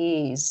of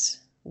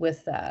ease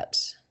with that.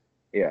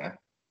 Yeah.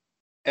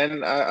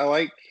 And I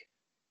like,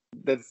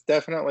 that's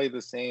definitely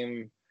the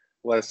same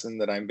lesson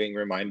that I'm being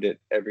reminded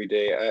every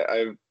day.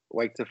 I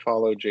like to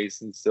follow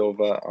Jason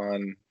Silva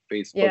on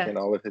Facebook and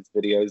all of his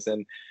videos.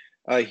 And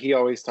he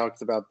always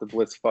talks about the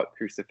bliss fuck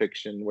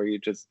crucifixion, where you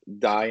just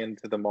die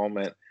into the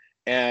moment.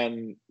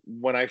 And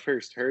when I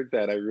first heard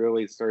that, I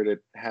really started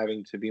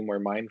having to be more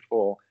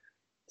mindful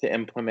to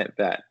implement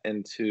that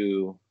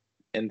into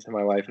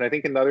my life. And I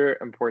think another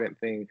important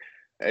thing,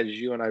 as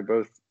you and I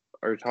both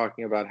are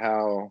talking about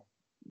how,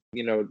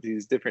 you know,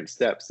 these different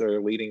steps are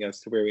leading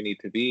us to where we need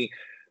to be,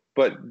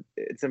 but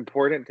it's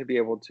important to be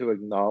able to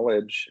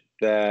acknowledge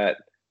that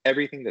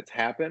everything that's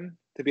happened,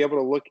 to be able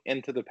to look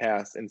into the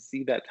past and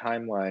see that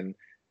timeline.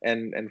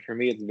 And for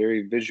me, it's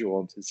very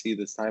visual to see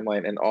this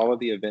timeline and all of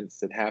the events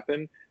that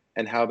happened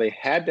and how they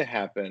had to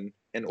happen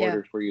in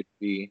order for you to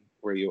be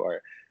where you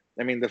are.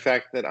 I mean, the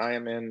fact that I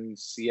am in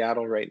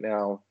Seattle right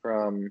now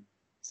from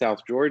South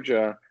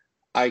Georgia,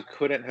 I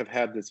couldn't have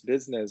had this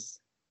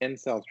business in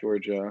South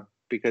Georgia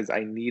because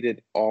I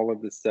needed all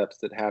of the steps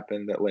that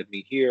happened that led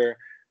me here,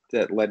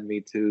 that led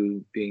me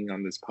to being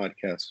on this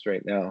podcast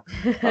right now.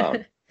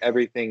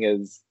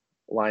 Everything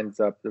lines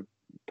up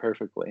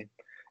perfectly.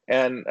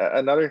 And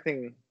another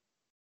thing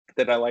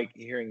that I like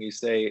hearing you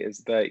say is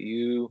that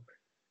you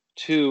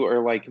too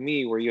are like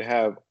me, where you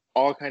have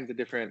all kinds of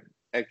different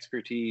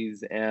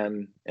expertise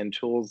and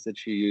tools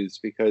that you use,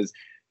 because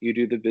you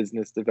do the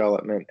business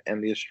development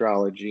and the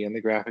astrology and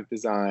the graphic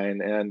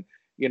design, and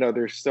you know,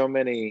 there's so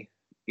many,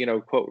 you know,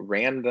 quote,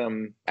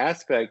 random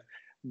aspects,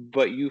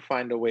 but you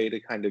find a way to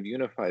kind of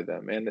unify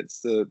them. And it's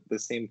the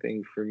same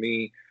thing for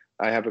me.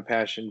 I have a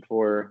passion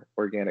for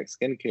organic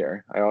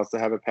skincare. I also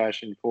have a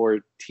passion for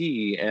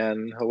tea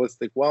and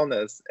holistic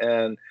wellness.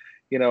 And,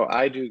 you know,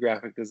 I do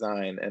graphic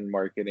design and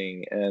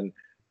marketing, and,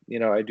 you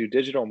know, I do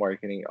digital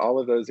marketing. All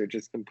of those are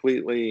just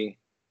completely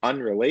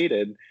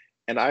unrelated.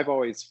 And I've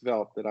always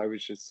felt that I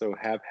was just so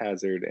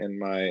haphazard in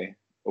my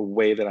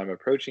way that I'm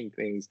approaching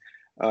things.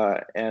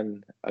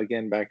 And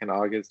again, back in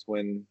August,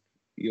 when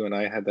you and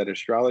I had that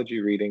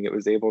astrology reading, it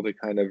was able to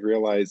kind of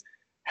realize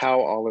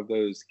how all of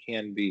those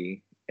can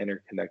be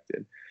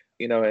interconnected,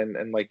 you know,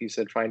 and like you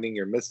said, finding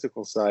your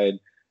mystical side.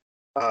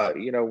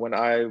 You know, when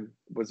I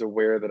was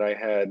aware that I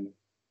had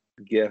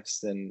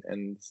gifts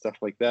and stuff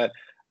like that.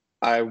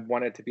 I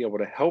wanted to be able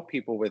to help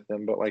people with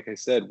them, but like I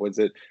said, was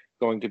it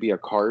going to be a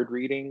card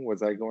reading?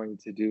 Was I going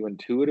to do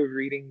intuitive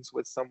readings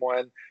with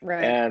someone?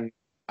 Right. And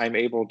I'm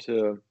able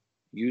to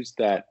use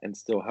that and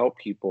still help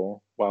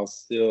people while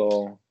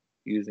still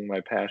using my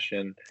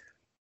passion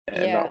and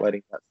not Yeah.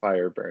 letting that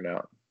fire burn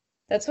out.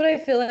 That's what I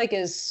feel like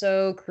is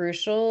so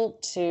crucial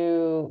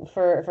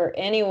for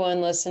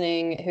anyone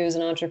listening who's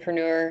an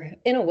entrepreneur.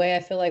 In a way, I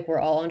feel like we're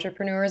all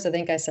entrepreneurs. I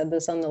think I said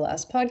this on the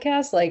last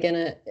podcast, like in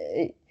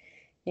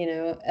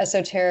a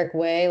esoteric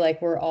way, like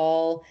we're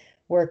all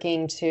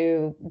working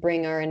to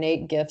bring our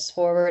innate gifts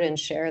forward and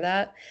share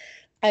that.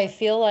 I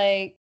feel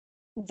like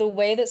the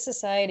way that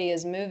society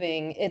is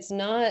moving,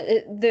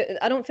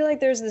 I don't feel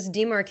like there's this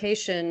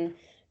demarcation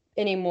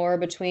anymore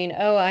between,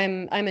 oh,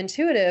 I'm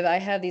intuitive, I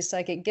have these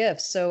psychic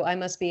gifts, so I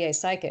must be a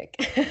psychic,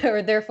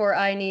 or therefore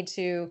I need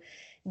to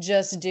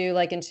just do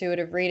like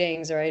intuitive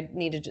readings, or I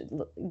need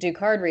to do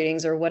card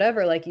readings or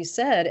whatever. Like you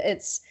said,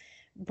 it's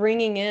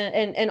bringing in,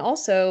 and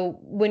also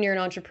when you're an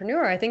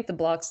entrepreneur, I think the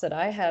blocks that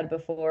I had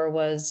before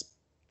was,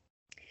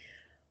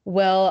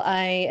 well,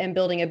 I am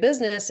building a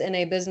business and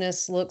a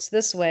business looks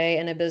this way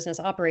and a business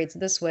operates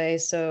this way,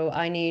 so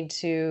I need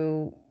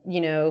to,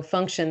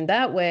 function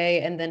that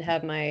way and then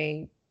have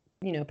my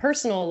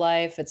personal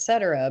life,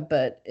 etc.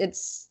 But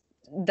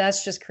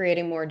that's just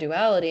creating more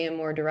duality and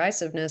more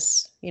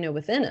derisiveness,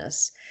 within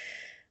us,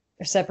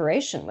 or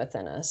separation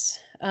within us,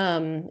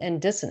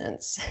 and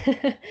dissonance.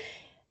 You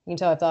can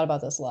tell I've thought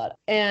about this a lot.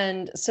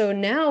 And so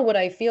now what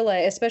I feel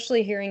like,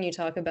 especially hearing you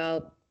talk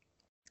about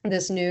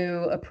this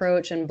new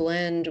approach and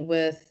blend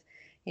with,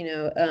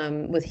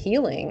 with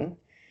healing,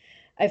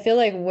 I feel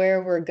like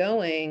where we're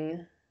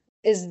going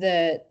is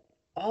that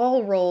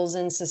all roles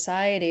in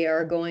society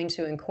are going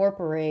to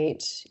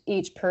incorporate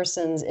each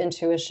person's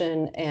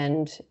intuition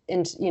and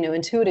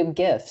intuitive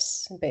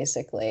gifts,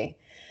 basically,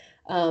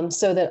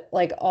 so that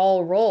like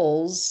all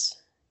roles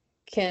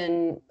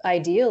can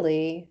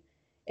ideally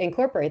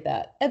incorporate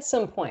that at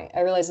some point.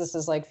 I realize this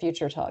is like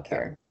future talk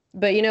here,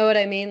 but you know what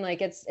I mean?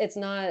 Like it's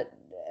not,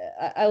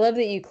 I love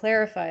that you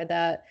clarify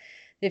that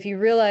if you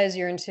realize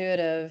you're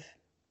intuitive,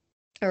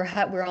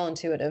 we're all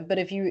intuitive, but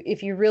if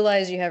you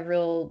realize you have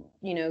real,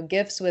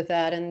 gifts with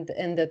that, and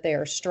that they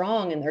are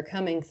strong and they're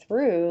coming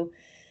through,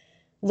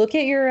 look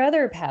at your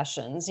other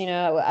passions.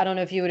 I don't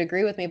know if you would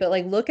agree with me, but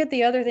like look at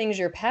the other things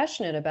you're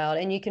passionate about,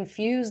 and you can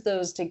fuse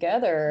those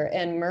together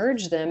and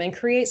merge them and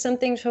create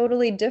something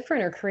totally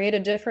different, or create a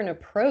different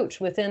approach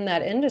within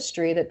that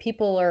industry that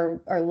people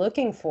are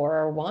looking for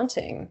or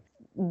wanting.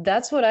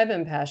 That's what I've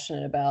been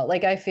passionate about.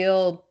 Like I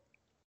feel,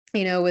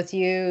 with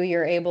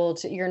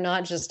you're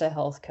not just a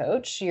health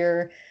coach,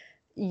 you're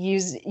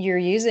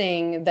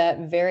using that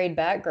varied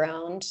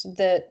background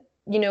that,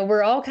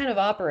 we're all kind of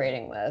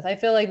operating with. I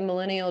feel like the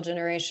millennial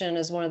generation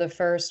is one of the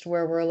first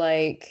where we're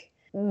like,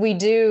 we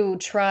do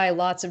try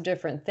lots of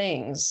different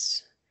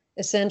things.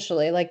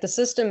 Essentially, like the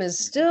system is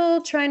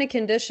still trying to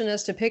condition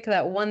us to pick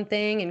that one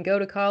thing and go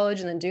to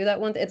college and then do that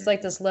one. It's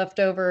like this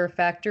leftover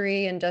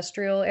factory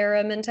industrial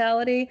era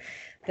mentality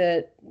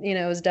that,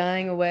 is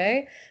dying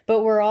away,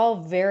 but we're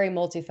all very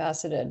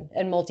multifaceted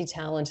and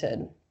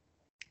multi-talented.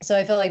 So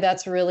I feel like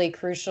that's really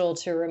crucial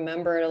to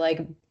remember, to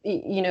like,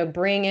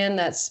 bring in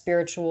that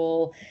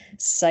spiritual,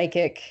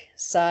 psychic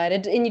side.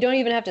 And you don't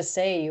even have to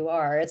say you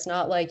are. It's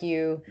not like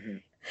you,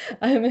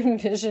 I'm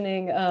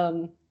envisioning,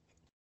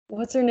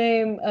 what's her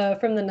name,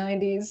 from the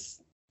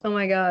 90s? Oh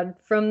my God,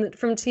 from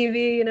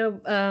TV,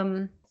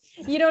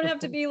 you don't have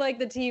to be like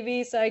the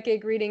TV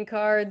psychic reading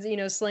cards,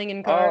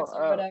 slinging cards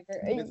or whatever.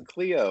 Miss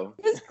Cleo.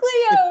 Miss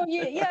Cleo.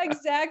 Yeah,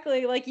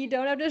 exactly. Like you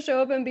don't have to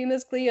show up and be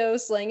Miss Cleo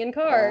slinging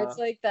cards.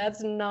 Like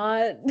that's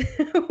not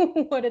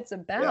what it's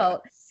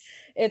about.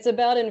 Yeah. It's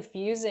about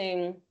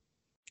infusing,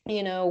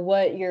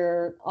 what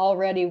you're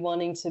already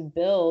wanting to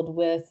build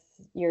with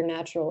your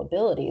natural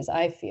abilities,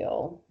 I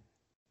feel.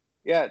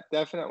 Yeah,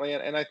 definitely.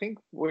 And I think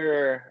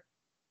we're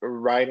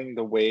riding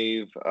the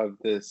wave of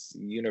this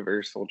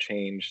universal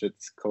change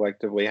that's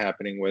collectively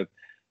happening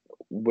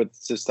with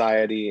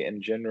society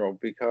in general,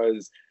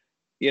 because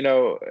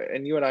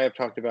and you and I have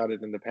talked about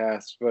it in the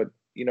past, but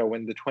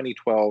when the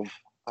 2012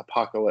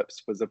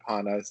 apocalypse was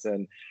upon us,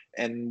 and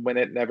when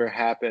it never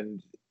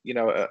happened,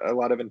 a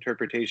lot of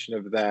interpretation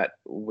of that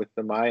with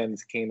the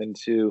Mayans came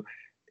into,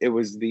 it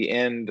was the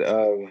end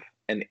of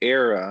an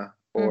era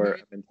or a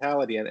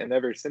mentality, and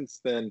ever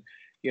since then,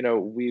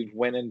 we've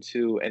went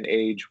into an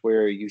age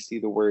where you see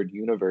the word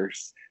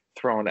universe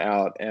thrown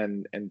out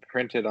and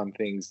printed on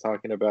things,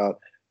 talking about,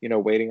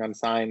 waiting on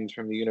signs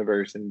from the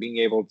universe and being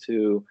able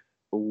to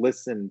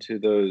listen to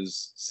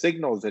those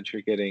signals that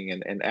you're getting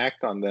and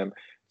act on them.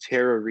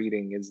 Tarot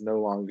reading is no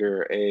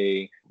longer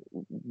a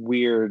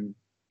weird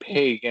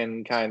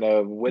pagan kind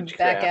of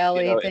witchcraft back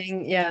alley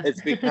thing.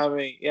 It's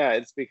becoming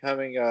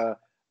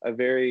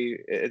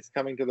it's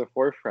coming to the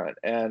forefront,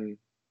 and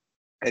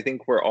I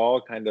think we're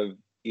all kind of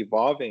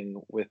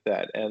evolving with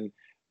that. And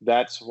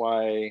that's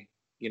why,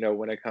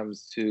 when it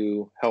comes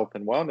to health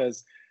and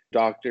wellness,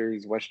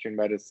 doctors, Western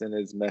medicine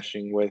is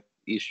meshing with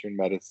Eastern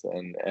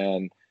medicine,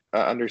 and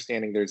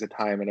understanding there's a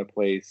time and a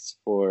place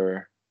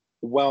for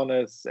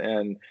wellness,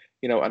 and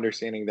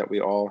understanding that we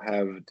all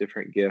have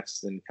different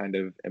gifts and kind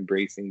of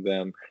embracing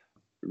them,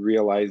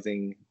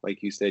 realizing,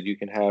 like you said, you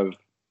can have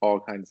all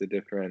kinds of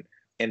different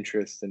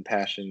interests and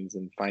passions,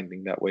 and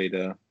finding that way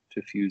to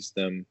fuse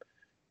them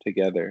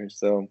together.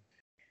 So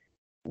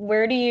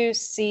where do you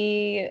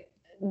see,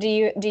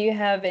 do you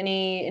have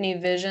any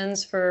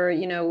visions for,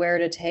 where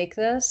to take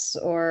this,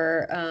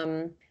 or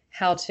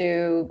how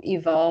to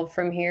evolve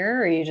from here?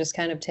 Or are you just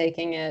kind of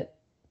taking it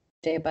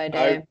day by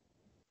day?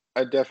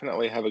 I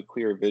definitely have a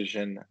clear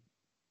vision.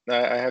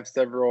 I have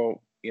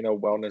several,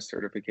 wellness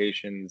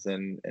certifications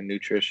and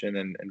nutrition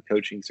and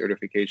coaching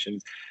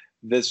certifications.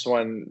 This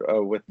one,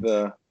 with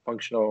the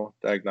functional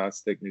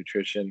diagnostic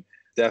nutrition,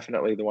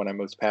 definitely the one I'm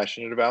most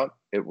passionate about.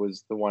 It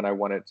was the one I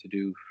wanted to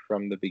do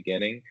from the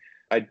beginning.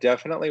 I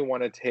definitely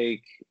want to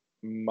take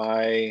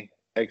my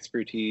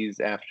expertise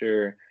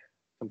after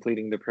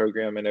completing the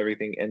program and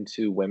everything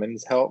into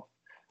women's health.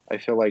 I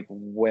feel like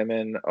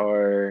women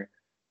are,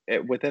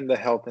 within the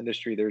health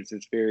industry, there's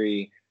this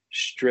very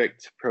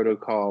strict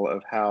protocol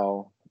of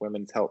how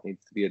women's health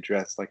needs to be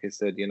addressed. Like I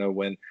said,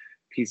 when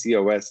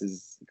PCOS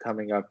is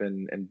coming up,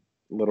 and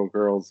little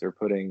girls are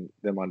putting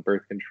them on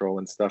birth control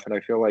and stuff. And I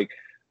feel like,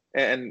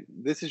 and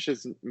this is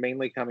just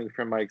mainly coming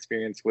from my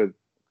experience with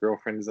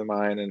girlfriends of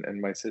mine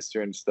and my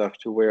sister and stuff,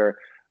 to where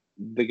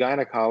the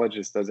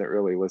gynecologist doesn't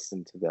really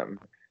listen to them.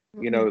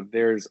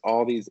 There's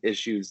all these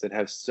issues that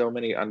have so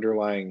many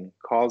underlying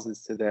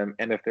causes to them.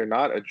 And if they're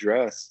not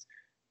addressed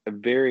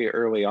very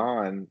early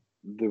on,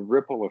 the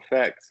ripple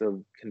effects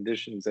of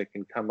conditions that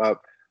can come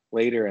up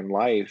later in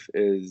life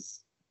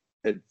it's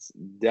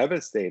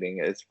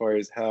devastating, as far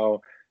as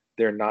how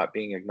they're not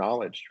being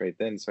acknowledged right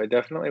then. So I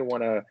definitely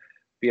want to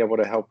be able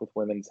to help with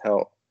women's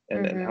health,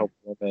 and help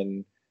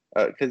women,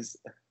 because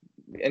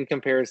in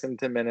comparison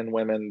to men and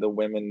women, the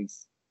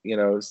women's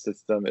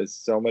system is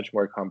so much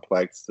more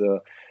complex.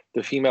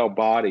 The female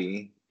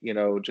body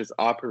just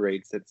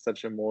operates at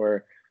such a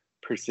more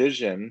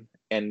precision,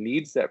 and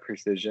needs that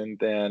precision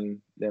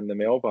than the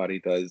male body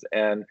does.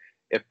 And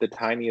if the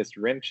tiniest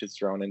wrench is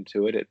thrown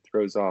into it, it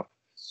throws off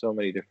so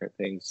many different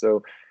things.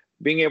 So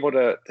being able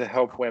to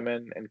help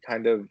women and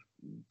kind of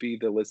be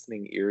the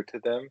listening ear to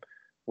them,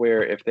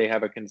 where if they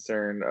have a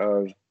concern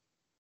of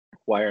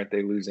why aren't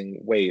they losing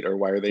weight, or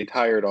why are they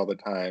tired all the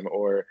time,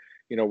 or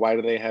why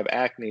do they have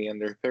acne in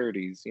their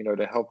 30s,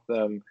 to help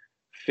them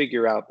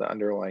figure out the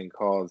underlying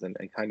cause, and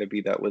kind of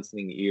be that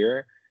listening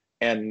ear,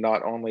 and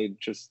not only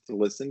just to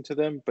listen to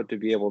them, but to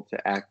be able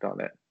to act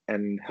on it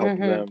and help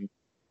them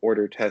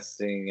order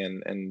testing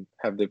and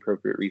have the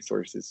appropriate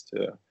resources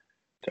to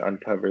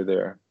uncover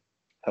their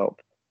health.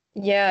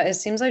 Yeah, it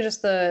seems like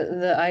just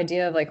the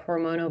idea of like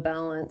hormonal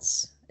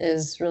balance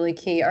is really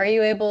key. Are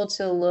you able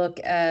to look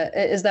at,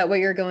 is that what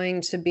you're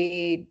going to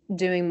be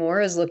doing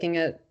more, is looking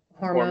at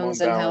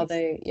hormones and how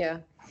they, yeah.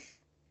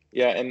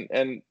 Yeah,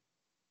 and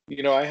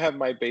I have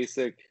my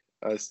basic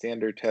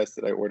standard test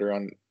that I order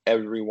on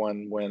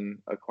everyone when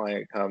a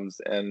client comes,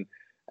 and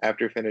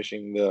after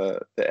finishing the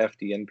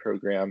FDN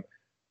program,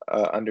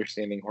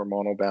 understanding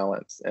hormonal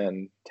balance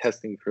and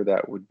testing for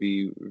that would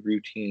be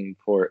routine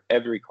for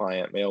every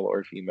client, male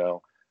or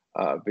female,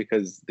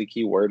 because the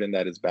key word in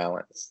that is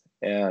balance,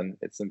 and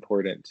it's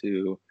important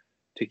to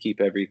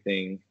keep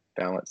everything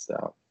balanced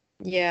out.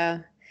 Yeah,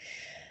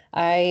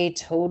 I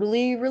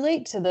totally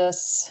relate to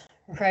this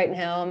right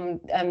now.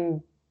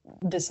 I'm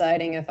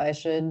deciding if I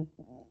should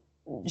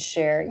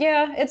share.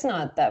 Yeah, it's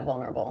not that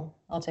vulnerable.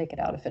 I'll take it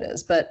out if it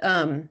is. But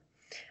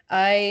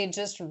I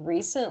just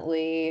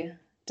recently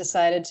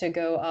decided to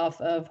go off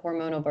of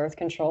hormonal birth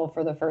control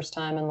for the first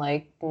time in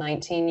like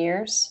 19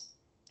 years.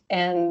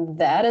 And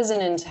that is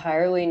an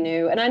entirely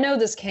new, and I know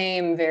this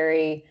came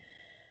it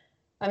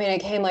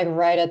came like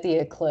right at the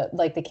eclipse,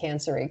 like the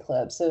Cancer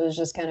eclipse. It was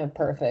just kind of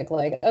perfect.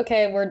 Like,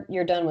 okay,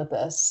 you're done with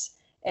this.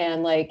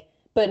 And like,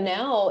 but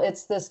now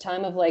it's this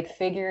time of like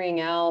figuring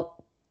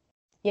out,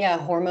 yeah,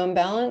 hormone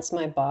balance,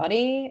 my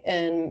body,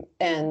 and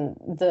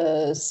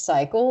the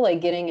cycle,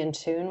 like getting in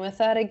tune with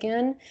that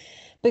again.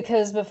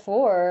 Because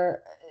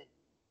before,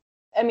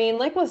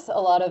 like with a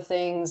lot of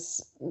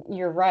things,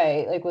 you're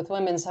right. Like with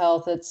women's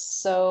health, it's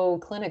so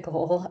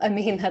clinical.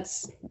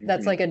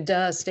 That's like a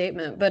duh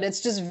statement, but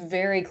it's just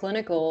very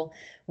clinical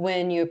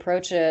when you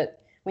approach it,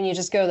 when you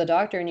just go to the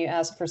doctor and you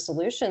ask for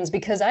solutions.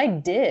 Because I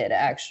did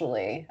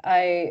actually.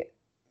 I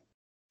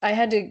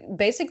had to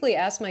basically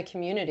ask my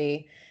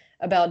community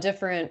about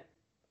different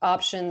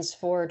options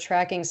for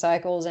tracking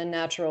cycles and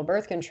natural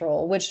birth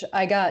control, which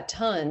I got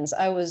tons.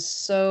 I was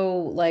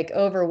so like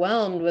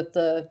overwhelmed with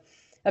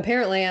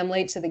apparently I'm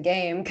late to the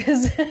game,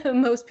 because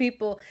most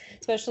people,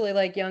 especially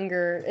like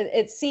younger,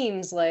 it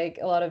seems like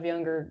a lot of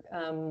younger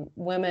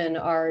women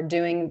are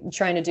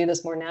trying to do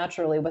this more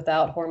naturally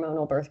without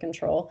hormonal birth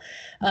control.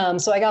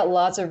 So I got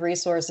lots of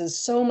resources,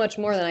 so much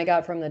more than I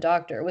got from the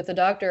doctor. With the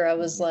doctor, I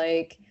was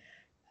like,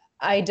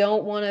 I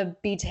don't want to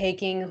be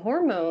taking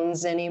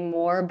hormones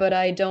anymore, but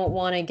I don't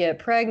want to get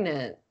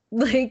pregnant.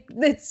 Like,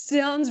 that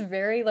sounds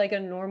very like a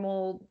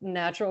normal,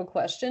 natural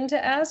question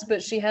to ask,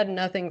 but she had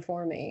nothing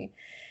for me.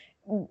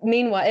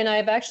 Meanwhile, and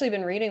I've actually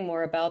been reading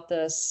more about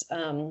this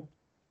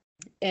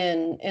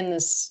in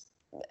this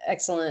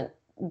excellent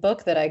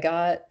book that I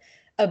got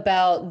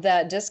about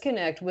that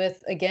disconnect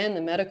with, again,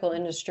 the medical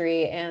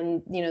industry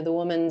and, the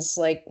woman's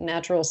like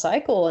natural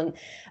cycle. And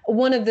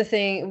one of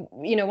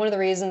the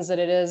reasons that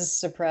it is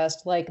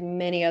suppressed, like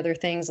many other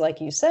things, like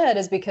you said,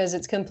 is because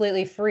it's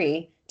completely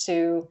free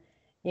to,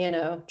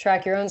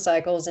 track your own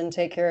cycles and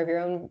take care of your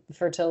own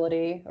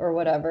fertility or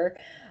whatever.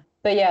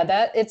 But yeah,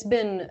 that it's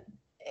been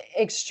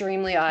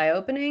extremely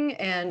eye-opening,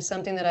 and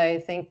something that I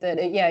think that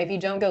if you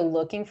don't go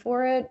looking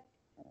for it,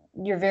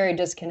 you're very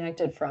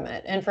disconnected from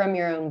it and from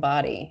your own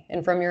body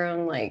and from your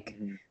own like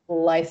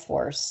life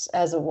force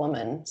as a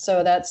woman.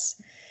 So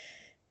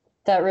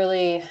that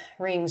really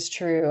rings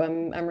true.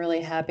 I'm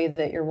really happy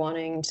that you're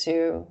wanting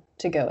to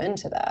go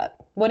into that.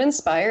 What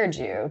inspired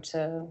you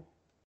to?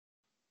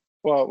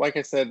 Well, like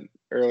I said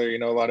earlier,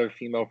 a lot of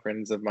female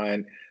friends of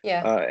mine,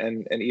 Yeah.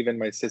 and even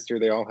my sister,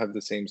 they all have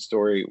the same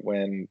story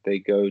when they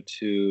go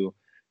to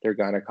their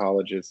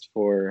gynecologist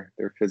for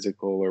their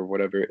physical or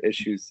whatever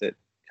issues that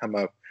come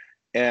up.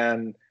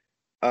 And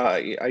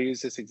I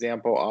use this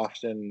example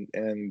often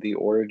in the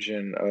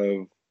origin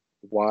of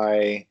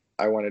why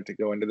I wanted to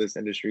go into this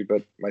industry.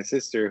 But my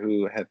sister,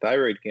 who had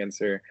thyroid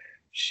cancer,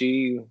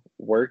 she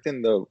worked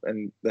in the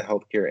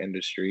healthcare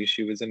industry.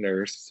 She was a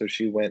nurse, so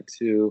she went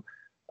to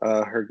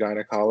her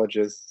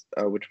gynecologist,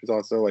 which was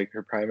also like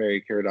her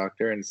primary care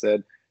doctor, and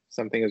said,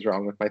 something is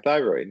wrong with my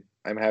thyroid.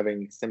 I'm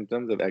having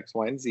symptoms of X,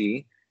 Y, and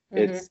Z.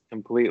 It's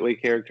completely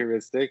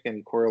characteristic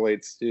and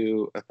correlates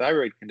to a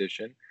thyroid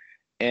condition.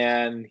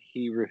 And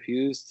he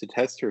refused to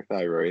test her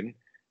thyroid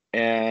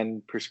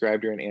and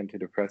prescribed her an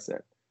antidepressant.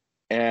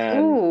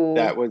 And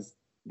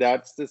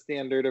that's the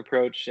standard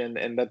approach.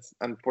 And that's,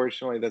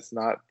 unfortunately,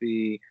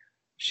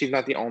 she's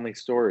not the only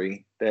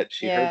story that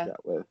she heard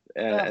that with,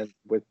 and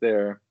with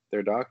their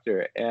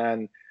doctor.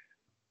 And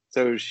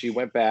so she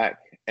went back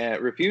and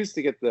refused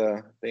to get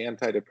the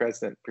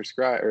antidepressant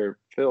prescribed or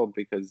filled,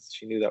 because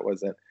she knew that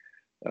wasn't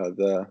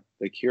the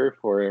cure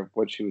for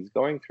what she was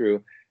going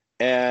through.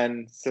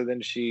 And so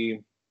then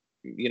she,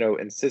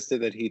 insisted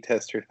that he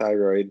test her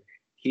thyroid.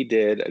 He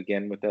did,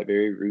 again, with that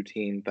very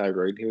routine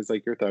thyroid. He was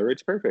like, your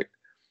thyroid's perfect.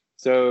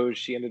 So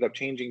she ended up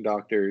changing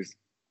doctors,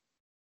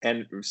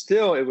 and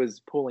still it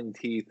was pulling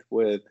teeth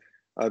with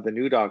the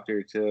new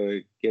doctor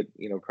to get,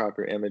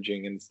 proper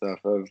imaging and stuff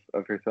of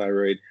her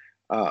thyroid.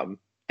 And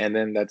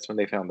then that's when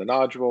they found the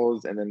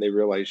nodules, and then they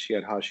realized she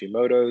had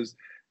Hashimoto's,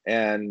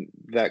 and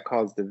that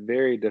caused a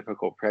very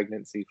difficult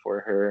pregnancy for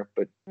her.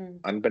 But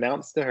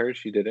unbeknownst to her,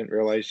 she didn't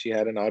realize she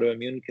had an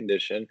autoimmune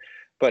condition.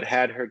 But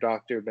had her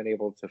doctor been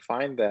able to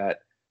find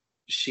that,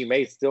 she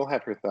may still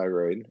have her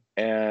thyroid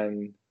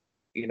and,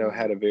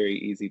 had a very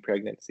easy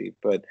pregnancy.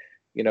 But,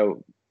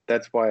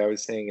 that's why I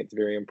was saying it's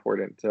very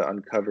important to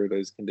uncover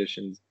those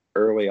conditions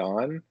early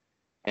on.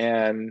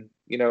 And,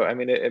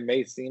 it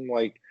may seem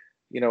like,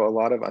 a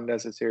lot of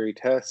unnecessary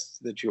tests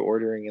that you're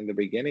ordering in the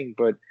beginning,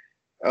 but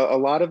a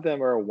lot of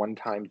them are a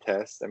one-time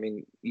test. I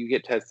mean, you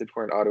get tested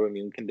for an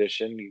autoimmune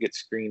condition, you get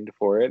screened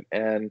for it,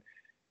 and,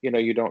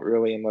 you don't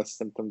really, unless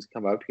symptoms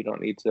come up, you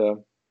don't need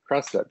to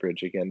cross that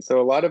bridge again.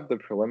 So a lot of the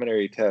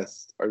preliminary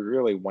tests are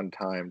really one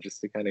time,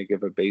 just to kind of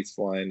give a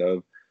baseline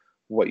of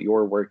what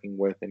you're working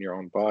with in your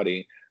own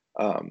body.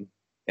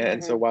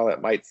 And so while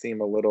it might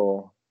seem a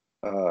little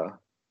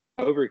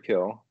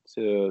overkill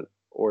to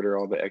order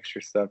all the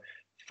extra stuff,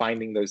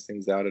 finding those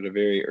things out at a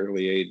very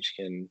early age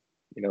can,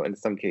 in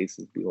some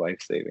cases, be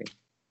life-saving.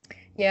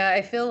 Yeah,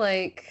 I feel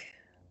like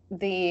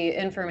the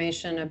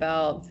information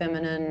about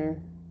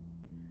feminine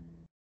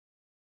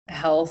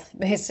health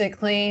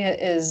basically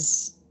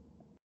has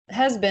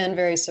been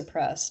very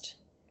suppressed.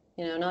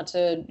 Not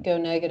to go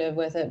negative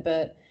with it,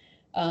 but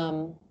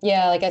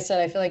like I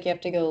said, I feel like you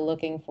have to go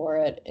looking for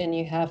it, and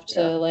you have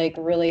to like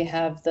really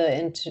have the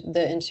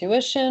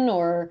intuition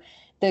or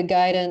the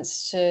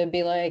guidance to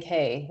be like,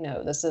 hey,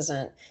 no, this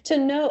isn't, to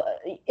know.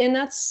 And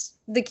that's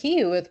the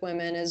key with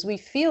women, is we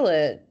feel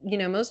it,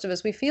 most of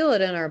us, we feel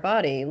it in our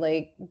body.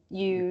 Like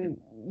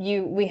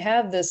we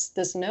have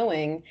this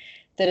knowing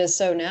that is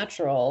so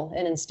natural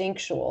and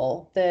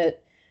instinctual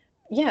that,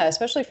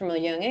 especially from a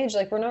young age,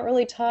 like we're not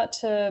really taught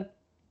to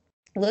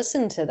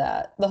listen to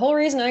that. The whole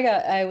reason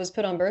I was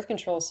put on birth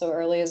control so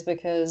early is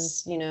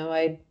because,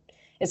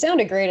 it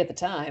sounded great at the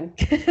time,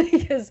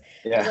 because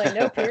I was like,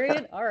 no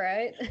period. All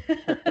right.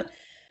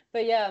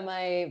 But yeah,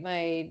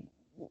 my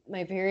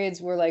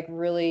periods were like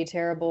really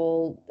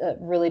terrible,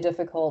 really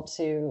difficult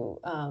to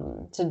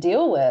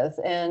deal with.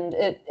 And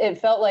it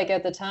felt like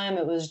at the time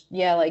it was,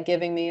 like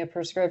giving me a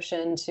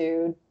prescription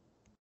to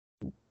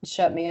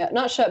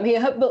not shut me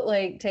up, but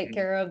like take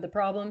care of the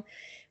problem,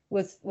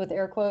 with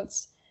air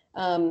quotes.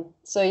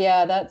 So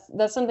yeah,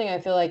 that's something I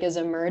feel like is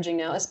emerging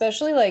now,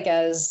 especially like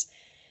as,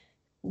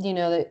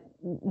 the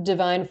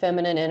divine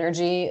feminine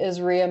energy is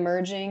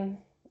reemerging.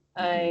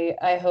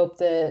 I hope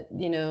that,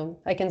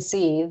 I can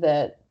see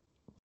that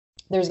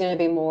there's going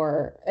to be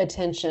more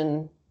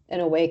attention an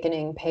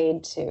awakening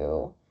paid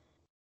to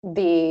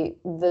the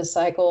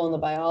cycle and the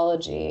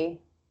biology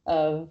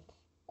of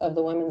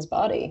the woman's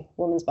body.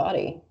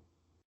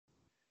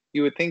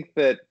 You would think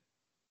that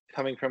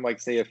coming from, like,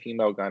 say, a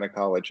female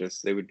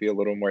gynecologist, they would be a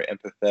little more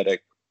empathetic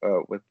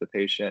with the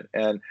patient.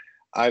 And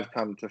I've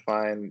come to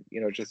find,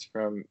 just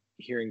from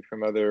hearing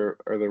from other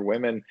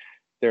women,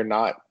 they're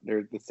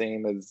the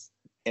same as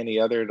any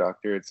other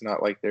doctor. It's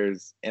not like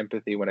there's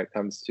empathy when it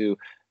comes to,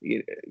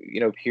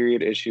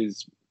 period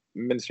issues.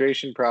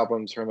 Menstruation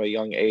problems from a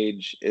young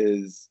age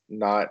is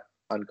not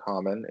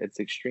uncommon. It's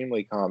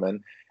extremely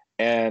common.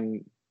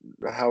 And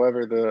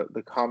however,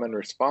 the common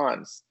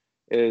response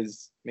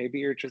is maybe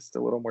you're just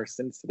a little more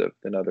sensitive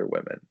than other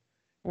women.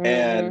 Mm-hmm.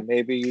 And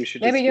maybe you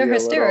should just you're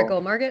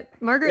hysterical, Margaret.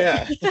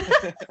 Yeah.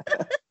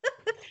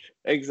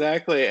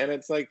 Exactly. And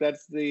it's like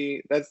that's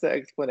the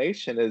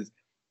explanation is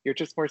you're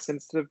just more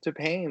sensitive to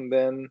pain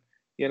than,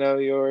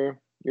 your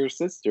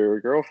sister or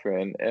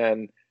girlfriend.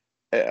 And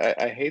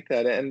I hate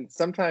that. And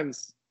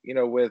sometimes,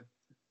 with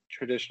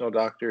traditional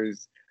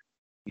doctors,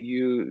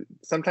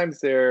 sometimes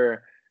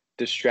they're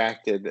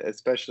distracted,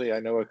 especially I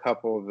know a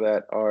couple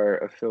that are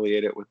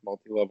affiliated with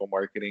multi-level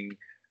marketing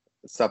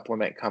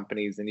supplement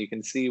companies, and you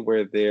can see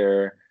where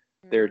their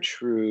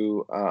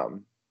true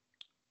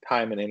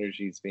time and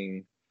energy is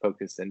being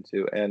focused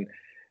into. And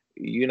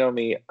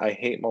me, I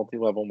hate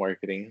multi-level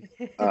marketing.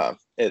 I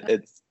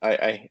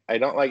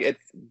don't like it.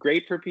 It's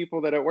great for people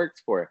that it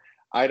works for.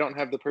 I don't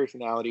have the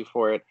personality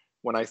for it.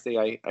 When I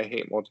say I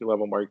hate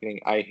multi-level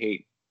marketing, I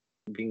hate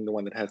being the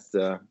one that has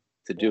to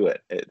do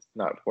it. It's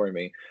not for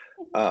me.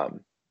 I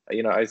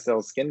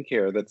sell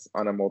skincare that's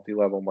on a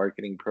multi-level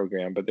marketing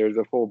program, but there's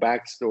a full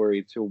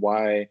backstory to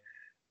why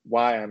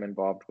I'm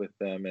involved with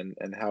them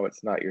and how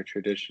it's not your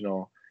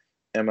traditional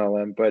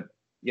MLM. But,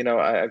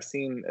 I've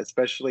seen,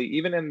 especially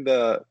even in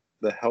the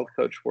health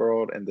coach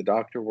world and the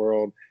doctor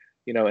world,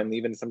 and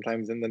even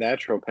sometimes in the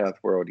naturopath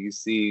world, you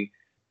see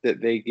that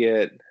they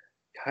get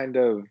kind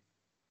of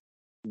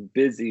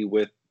busy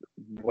with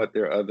what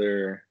their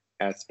other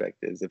aspect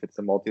is. If it's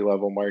a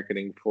multi-level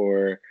marketing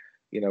for,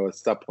 a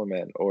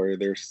supplement, or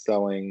they're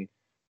selling,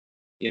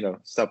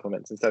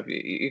 supplements and stuff,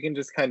 you can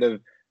just kind of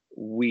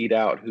weed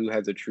out who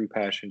has a true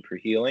passion for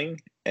healing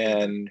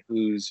and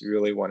who's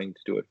really wanting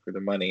to do it for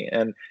the money.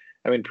 And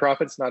I mean,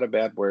 profit's not a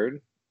bad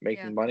word.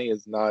 Making money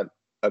is not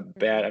a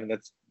bad, I mean,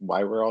 that's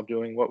why we're all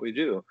doing what we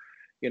do,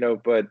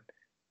 but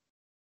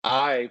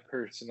I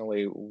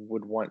personally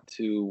would want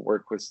to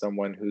work with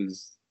someone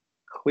who's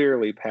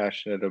clearly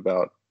passionate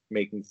about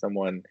making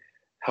someone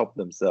help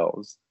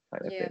themselves,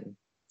 kind of thing.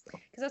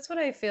 Because that's what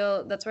I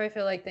feel. That's where I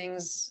feel like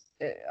things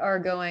are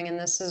going. And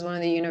this is one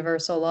of the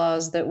universal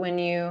laws that when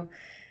you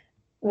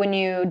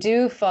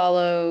do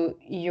follow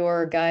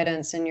your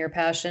guidance and your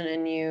passion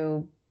and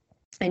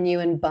you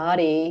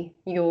embody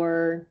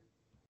your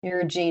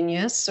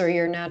genius or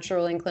your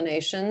natural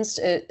inclinations,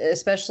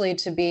 especially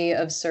to be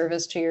of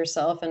service to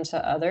yourself and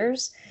to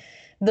others,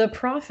 the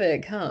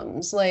profit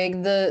comes,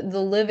 like the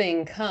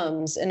living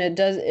comes. And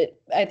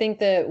I think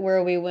that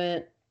where we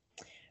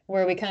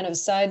kind of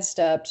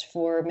sidestepped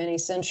for many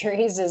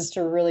centuries is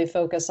to really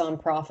focus on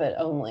profit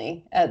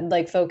only,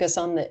 focus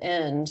on the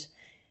end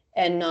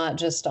and not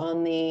just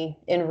on the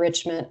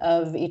enrichment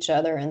of each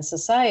other in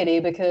society,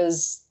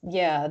 because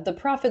the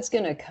profit's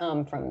going to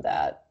come from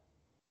that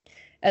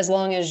as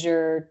long as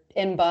you're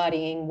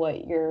embodying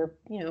what your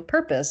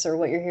purpose or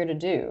what you're here to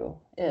do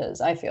is,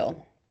 I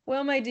feel.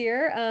 Well, my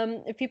dear,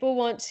 if people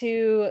want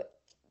to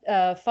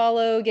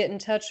follow, get in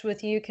touch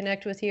with you,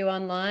 connect with you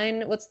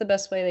online, what's the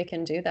best way they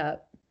can do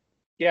that?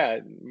 Yeah,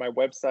 my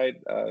website,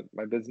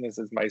 my business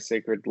is My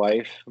Sacred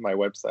Life. My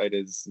website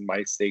is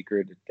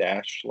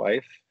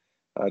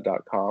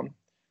mysacred-life.com.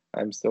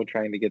 I'm still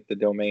trying to get the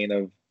domain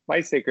of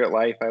My Sacred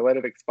Life. I let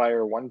it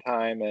expire one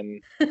time,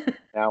 and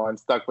now I'm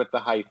stuck with the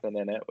hyphen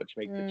in it, which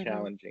makes it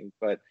challenging.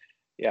 But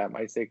yeah,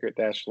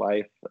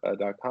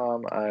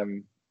 mysacred-life.com.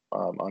 I'm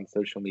on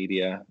social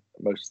media,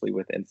 mostly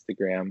with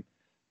Instagram.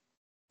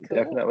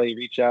 Cool. Definitely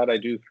reach out. I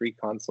do free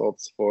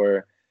consults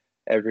for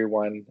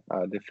everyone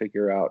to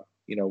figure out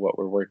what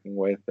we're working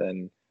with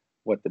and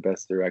what the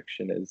best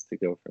direction is to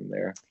go from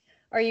there.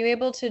 Are you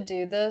able to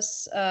do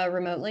this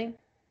remotely?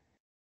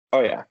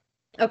 Oh yeah.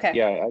 Okay.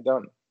 Yeah,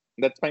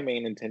 that's my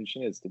main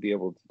intention, is to be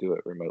able to do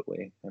it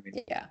remotely. I mean,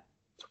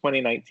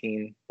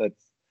 2019,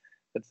 that's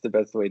the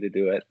best way to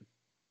do it.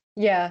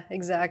 Yeah,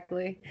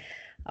 exactly.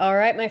 All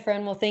right, my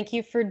friend. Well, thank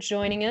you for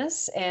joining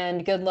us,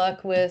 and good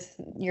luck with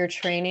your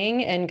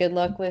training and good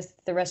luck with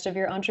the rest of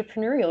your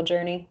entrepreneurial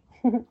journey.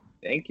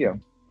 Thank you.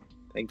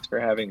 Thanks for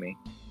having me.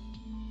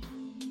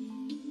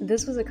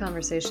 This was a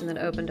conversation that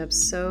opened up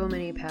so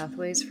many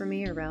pathways for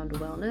me around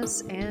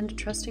wellness and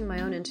trusting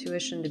my own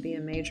intuition to be a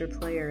major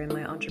player in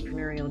my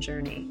entrepreneurial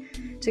journey.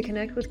 To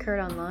connect with Kurt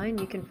online,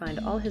 you can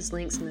find all his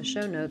links in the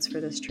show notes for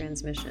this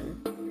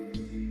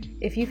transmission.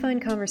 If you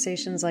find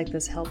conversations like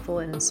this helpful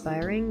and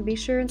inspiring, be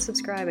sure and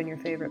subscribe in your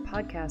favorite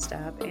podcast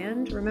app,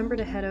 and remember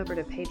to head over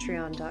to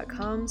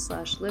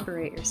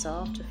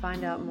patreon.com/liberateyourself to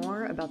find out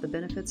more about the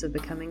benefits of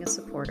becoming a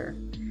supporter.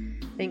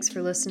 Thanks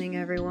for listening,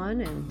 everyone,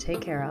 and take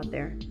care out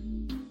there.